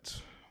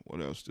that,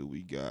 what else do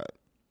we got?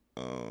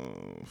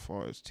 As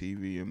far as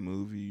TV and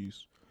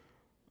movies.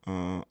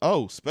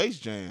 Space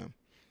Jam.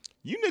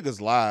 You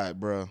niggas lied,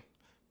 bro.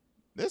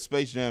 That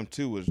Space Jam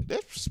 2 was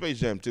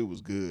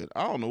good.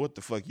 I don't know what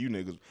the fuck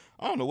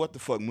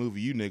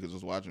movie you niggas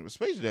was watching, but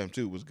Space Jam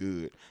 2 was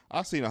good.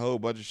 I seen a whole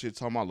bunch of shit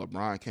talking about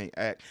LeBron can't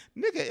act.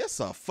 Nigga, it's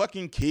a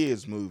fucking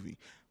kids movie.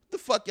 The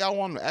fuck y'all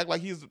want him to act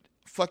like he's a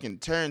fucking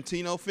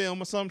Tarantino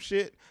film or some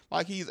shit?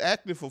 Like he's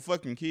acting for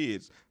fucking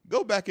kids.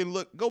 Go back and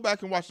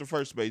watch the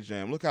first Space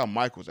Jam. Look how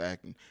Mike was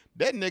acting.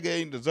 That nigga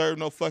ain't deserve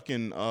no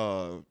fucking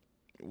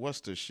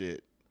what's the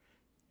shit?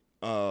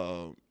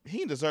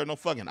 He ain't deserve no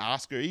fucking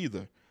Oscar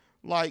either.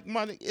 Like,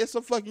 it's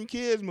a fucking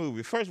kids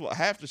movie. First of all,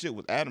 half the shit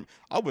was animated.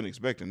 I wasn't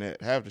expecting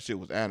that. Half the shit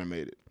was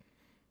animated.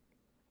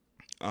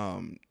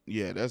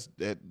 Yeah, that's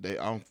that. I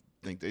don't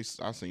think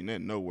I seen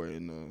that nowhere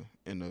in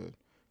the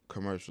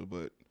commercial,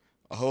 but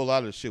a whole lot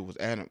of the shit was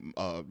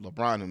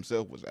LeBron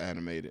himself was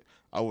animated.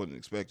 I wasn't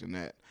expecting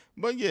that.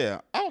 But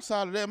yeah,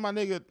 outside of that, my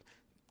nigga,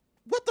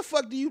 what the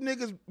fuck do you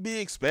niggas be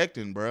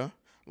expecting, bruh?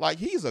 Like,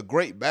 he's a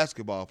great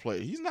basketball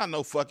player. He's not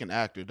no fucking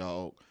actor,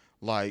 dog.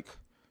 Like,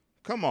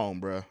 come on,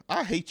 bruh.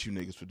 I hate you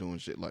niggas for doing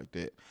shit like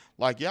that.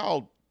 Like,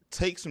 y'all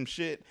take some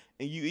shit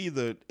and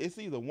it's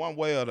either one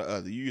way or the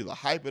other. You either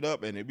hype it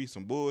up and it be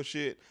some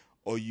bullshit,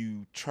 or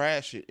you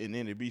trash it and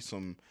then it be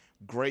some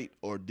great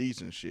or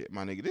decent shit,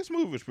 my nigga. This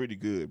movie is pretty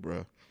good,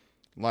 bruh.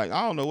 Like,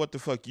 I don't know what the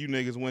fuck you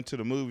niggas went to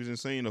the movies and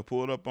seen or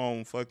pulled up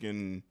on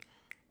fucking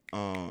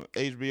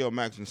HBO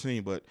Max and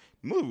seen, but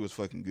the movie was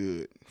fucking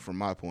good from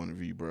my point of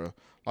view, bro.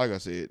 Like I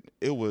said,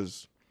 it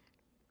was.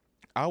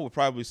 I would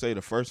probably say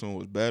the first one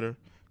was better,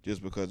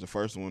 just because the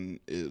first one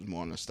is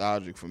more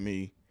nostalgic for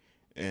me,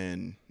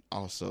 and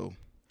also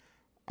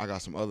I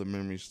got some other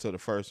memories to the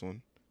first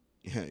one.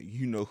 Yeah,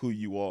 you know who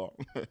you are.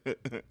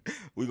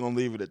 We're gonna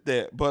leave it at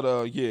that.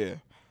 But yeah.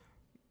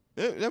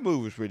 That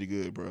movie was pretty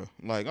good, bro.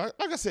 Like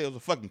I said, it was a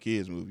fucking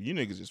kids movie. You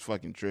niggas just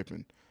fucking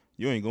tripping.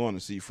 You ain't going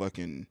to see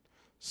fucking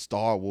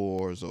Star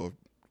Wars or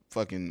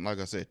fucking,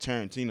 like I said,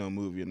 Tarantino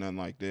movie or nothing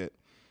like that.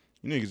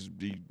 You niggas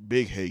be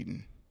big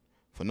hating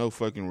for no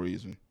fucking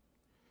reason.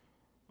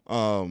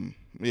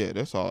 Yeah,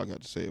 that's all I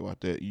got to say about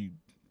that. You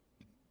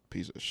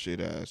piece of shit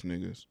ass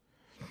niggas.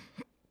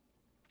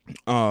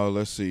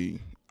 Let's see.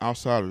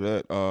 Outside of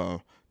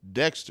that,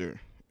 Dexter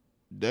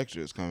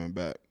is coming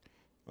back.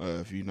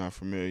 If you're not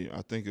familiar,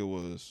 I think it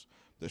was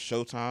the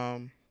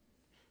Showtime.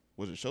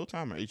 Was it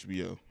Showtime or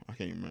HBO? I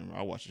can't remember.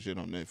 I watched the shit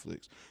on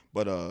Netflix.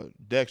 But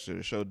Dexter,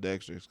 the show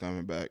Dexter is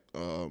coming back.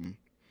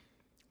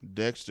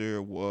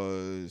 Dexter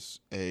was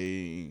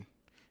a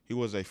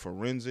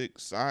forensic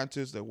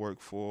scientist that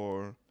worked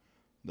for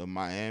the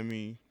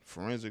Miami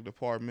Forensic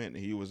Department.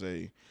 He was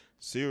a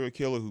serial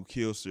killer who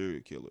killed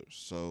serial killers.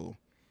 So,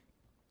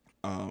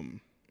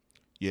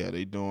 yeah,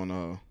 they doing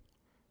a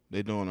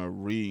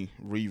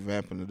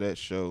revamping of that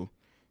show.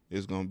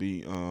 It's gonna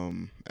be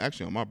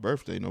actually on my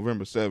birthday,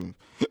 November 7th.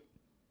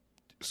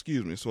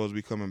 Excuse me. It's supposed to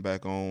be coming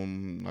back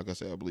on, like I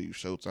said, I believe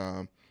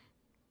Showtime.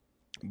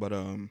 But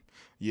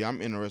yeah,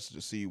 I'm interested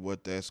to see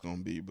what that's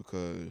gonna be,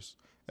 because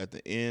at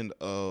the end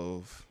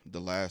of the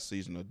last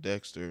season of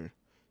Dexter,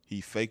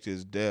 he faked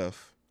his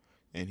death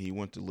and he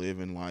went to live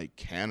in like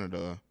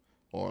Canada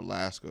or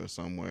Alaska or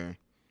somewhere.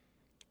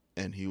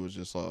 And he was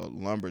just a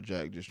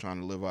lumberjack, just trying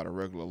to live out a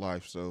regular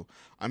life. So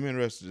I'm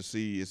interested to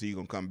see, is he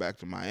going to come back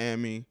to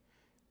Miami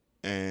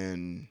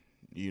and,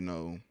 you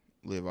know,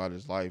 live out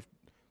his life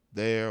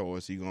there? Or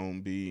is he going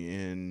to be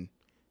in,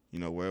 you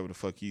know, wherever the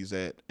fuck he's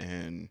at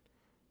and,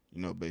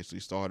 you know, basically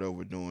start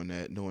over doing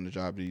the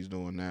job that he's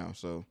doing now?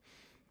 So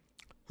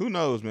who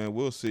knows, man?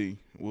 We'll see.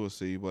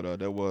 But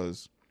that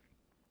was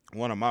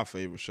one of my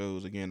favorite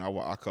shows. Again,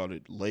 I caught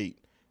it late.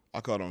 I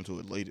caught on to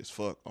it late as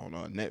fuck on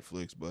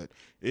Netflix, but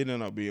it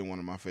ended up being one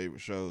of my favorite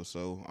shows,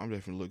 so I'm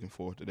definitely looking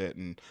forward to that.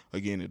 And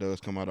again, it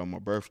does come out on my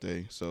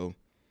birthday, so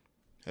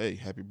hey,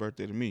 happy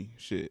birthday to me.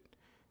 Shit.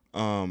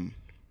 Yeah,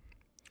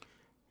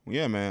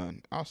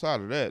 man.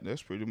 Outside of that,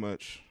 that's pretty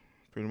much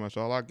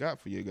all I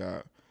got for you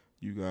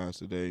guys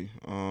today.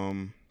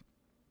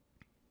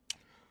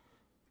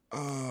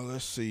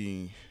 Let's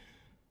see.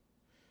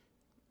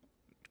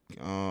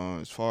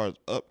 As far as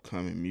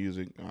upcoming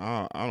music,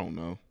 I don't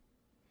know.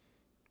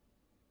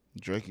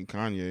 Drake and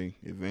Kanye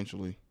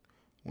eventually,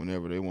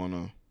 whenever they want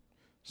to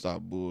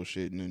stop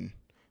bullshitting and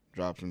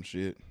drop some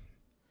shit.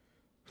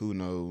 Who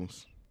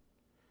knows?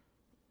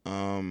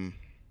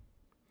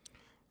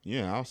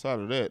 Yeah, outside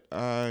of that,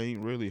 I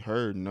ain't really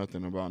heard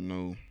nothing about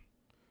no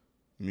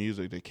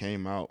music that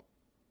came out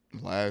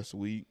last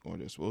week or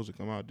that's supposed to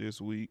come out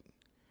this week.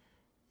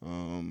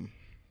 So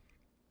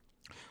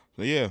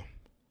yeah,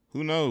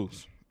 who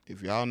knows?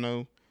 If y'all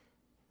know,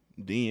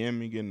 DM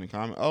me, get in the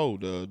comment. Oh,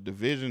 the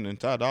Division and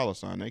Ty Dolla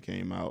 $ign, they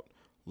came out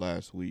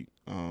last week.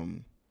 I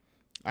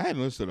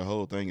hadn't listened to the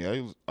whole thing.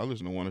 I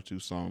listened to one or two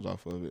songs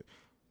off of it.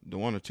 The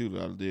one or two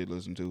that I did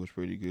listen to was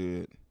pretty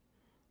good.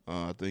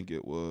 I think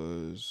it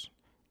was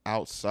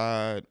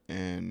Outside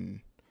and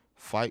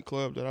Fight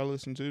Club that I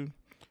listened to.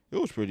 It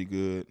was pretty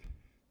good.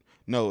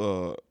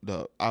 No,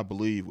 the I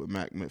Believe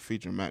with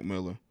featuring Mac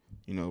Miller.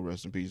 You know,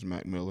 rest in peace,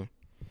 Mac Miller.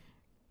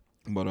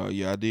 But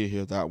yeah, I did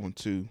hear that one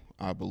too.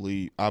 I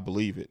believe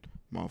it.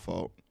 My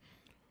fault.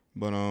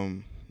 But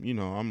you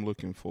know, I'm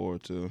looking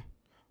forward to.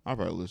 I'll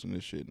probably listen to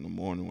this shit in the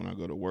morning when I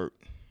go to work.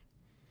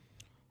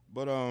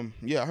 But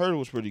yeah, I heard it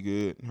was pretty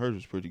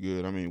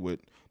good. I mean, with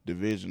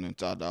Division and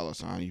Ty Dolla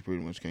 $ign, you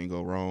pretty much can't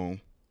go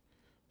wrong.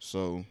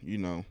 So, you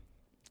know.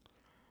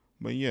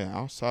 But yeah,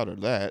 outside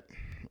of that,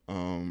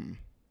 oh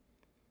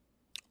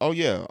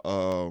yeah,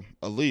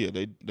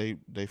 Aaliyah,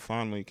 they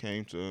finally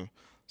came to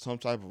some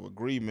type of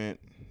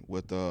agreement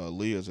with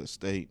Aaliyah's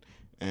estate,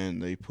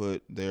 and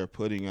they're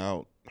putting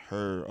out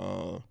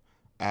her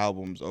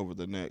albums over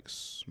the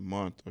next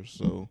month or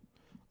so.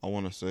 I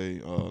want to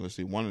say, let's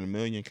see, 1 in a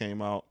Million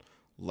came out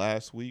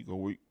last week,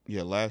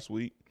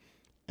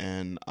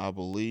 and I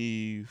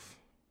believe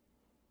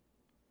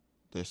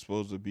they're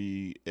supposed to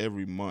be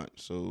every month.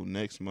 So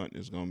next month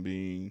is gonna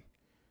be,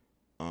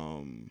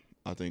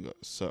 I think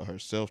her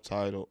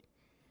self-titled,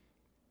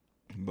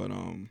 but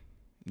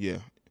yeah.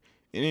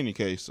 In any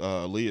case,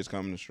 Leah's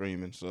coming to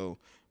streaming, so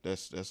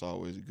that's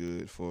always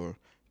good for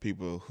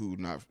people who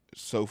not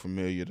so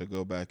familiar to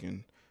go back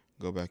and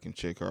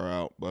check her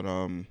out. But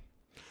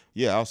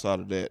yeah, outside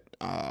of that,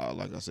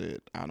 like I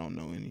said, I don't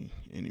know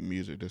any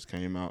music that's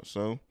came out,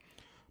 so I'm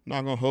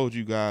not gonna hold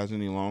you guys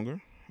any longer.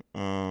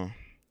 Go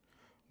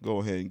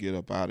ahead and get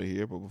up out of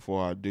here, but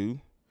before I do,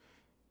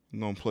 I'm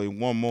gonna play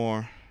one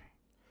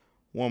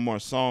more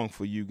song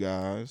for you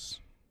guys,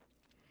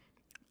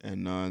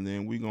 and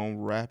then we gonna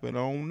wrap it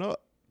on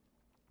up.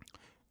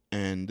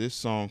 And this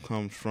song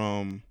comes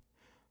from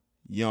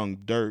Young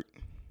Dirt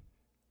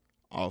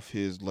off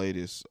his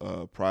latest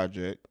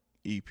project,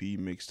 EP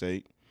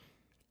mixtape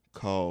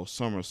called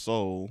Summer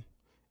Soul,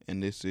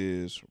 and this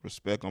is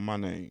Respect on My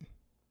Name,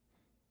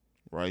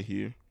 right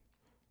here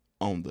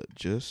on the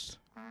Just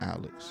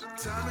Alex.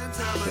 Time and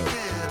time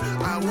again,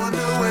 I wonder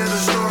where the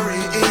story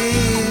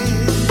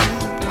ends.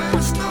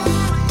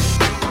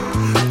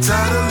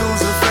 Tired of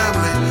losing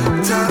family,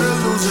 tired of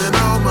losing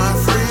all my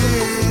friends.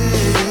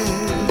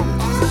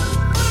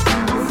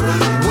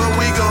 What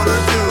we gonna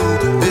do?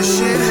 This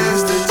shit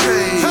has to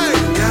change. Hey.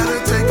 Gotta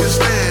take a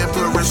stand,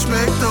 put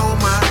respect on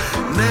my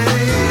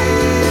name.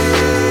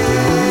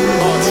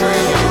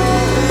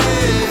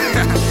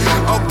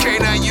 Okay,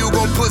 now you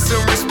gon' put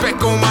some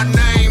respect on my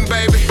name,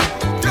 baby.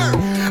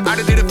 I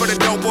done did it for the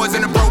dope boys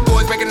and the broke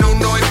boys making no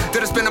noise.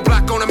 Did I spin a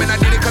block on them and I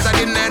did it cause I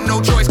didn't have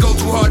no choice. Go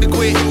too hard to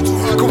quit.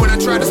 Cause when I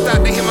tried to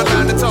stop, they hit my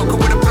line to talk. Cause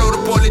when I blow the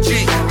boy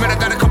legit, man, I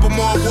got a couple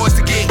more awards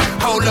to get.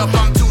 Hold up,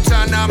 I'm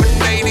 2-time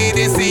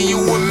nominated and see you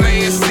and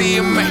me and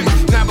CMA.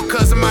 Not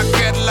because of my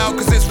catalog,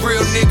 cause it's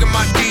real nigga,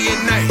 my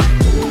DNA.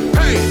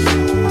 Hey,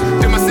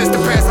 then my sister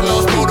passed, I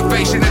lost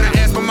motivation. And I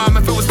asked my mom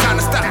if it was time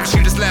to stop.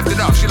 She just laughed it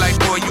off, she like,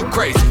 boy, you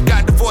crazy.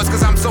 Got divorced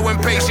cause I'm so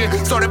impatient.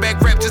 Started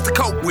back rap just to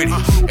cope with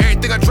it.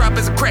 Everything I drop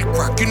is a crack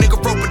rock. You nigga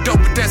rope a dope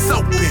with that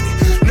soap in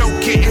it. No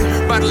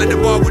kidding. Bottle at the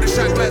bar with a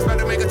shot glass, about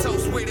to make a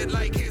toast with it.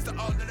 Like here's the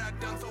all that I've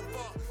done so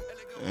far.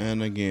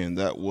 And again,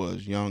 that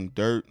was Young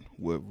Dirt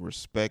with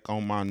Respect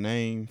on My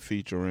Name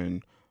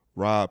featuring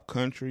Rob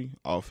Country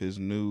off his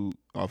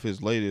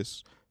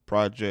latest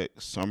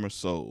project, Summer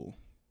Soul.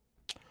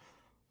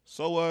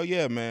 So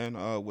yeah, man,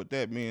 with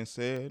that being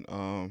said,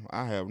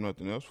 I have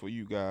nothing else for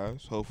you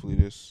guys. Hopefully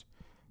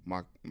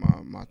my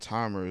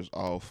timer is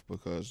off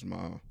because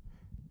my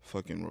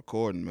fucking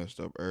recording messed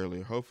up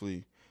earlier.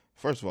 Hopefully,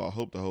 first of all, I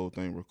hope the whole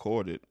thing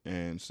recorded,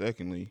 and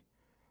secondly,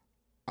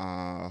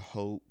 I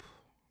hope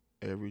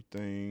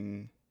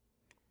everything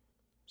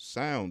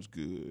sounds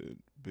good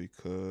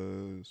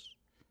because,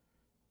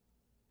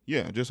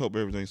 yeah, I just hope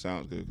everything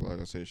sounds good. Like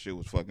I said, shit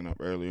was fucking up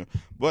earlier,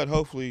 but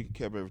hopefully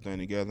kept everything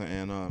together,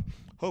 and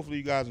hopefully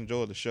you guys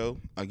enjoyed the show.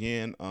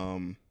 Again,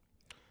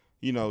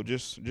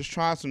 just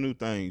trying some new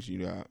things,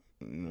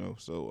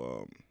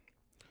 so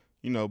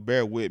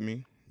bear with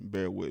me.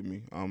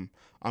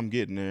 I'm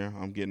getting there.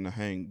 I'm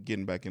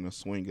getting back in the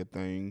swing of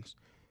things.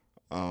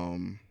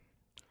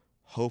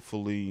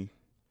 Hopefully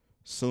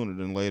sooner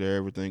than later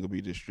everything will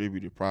be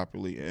distributed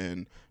properly,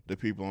 and the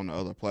people on the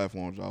other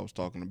platforms I was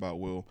talking about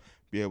will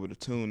be able to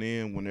tune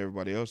in when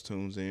everybody else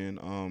tunes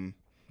in.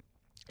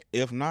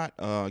 If not,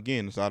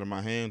 again, it's out of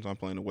my hands. I'm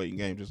playing the waiting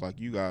game just like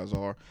you guys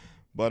are.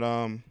 But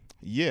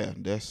yeah,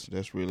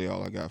 that's really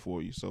all I got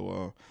for you.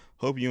 So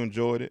hope you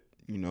enjoyed it.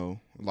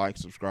 Like,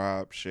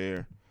 subscribe,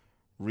 share,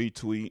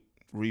 retweet,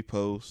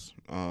 repost,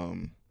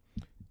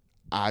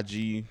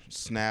 IG,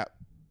 Snap,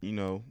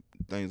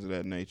 things of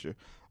that nature.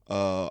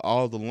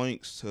 All the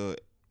links to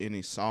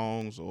any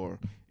songs or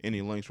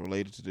any links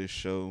related to this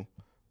show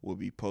will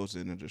be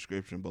posted in the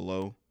description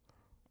below.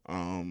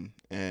 And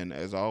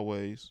as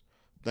always,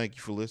 thank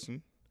you for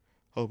listening.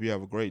 Hope you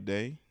have a great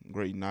day,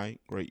 great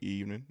night, great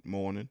evening,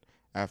 morning,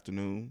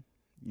 afternoon,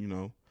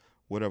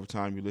 whatever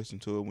time you listen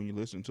to it, when you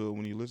listen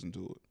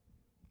to it.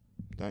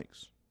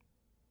 Thanks.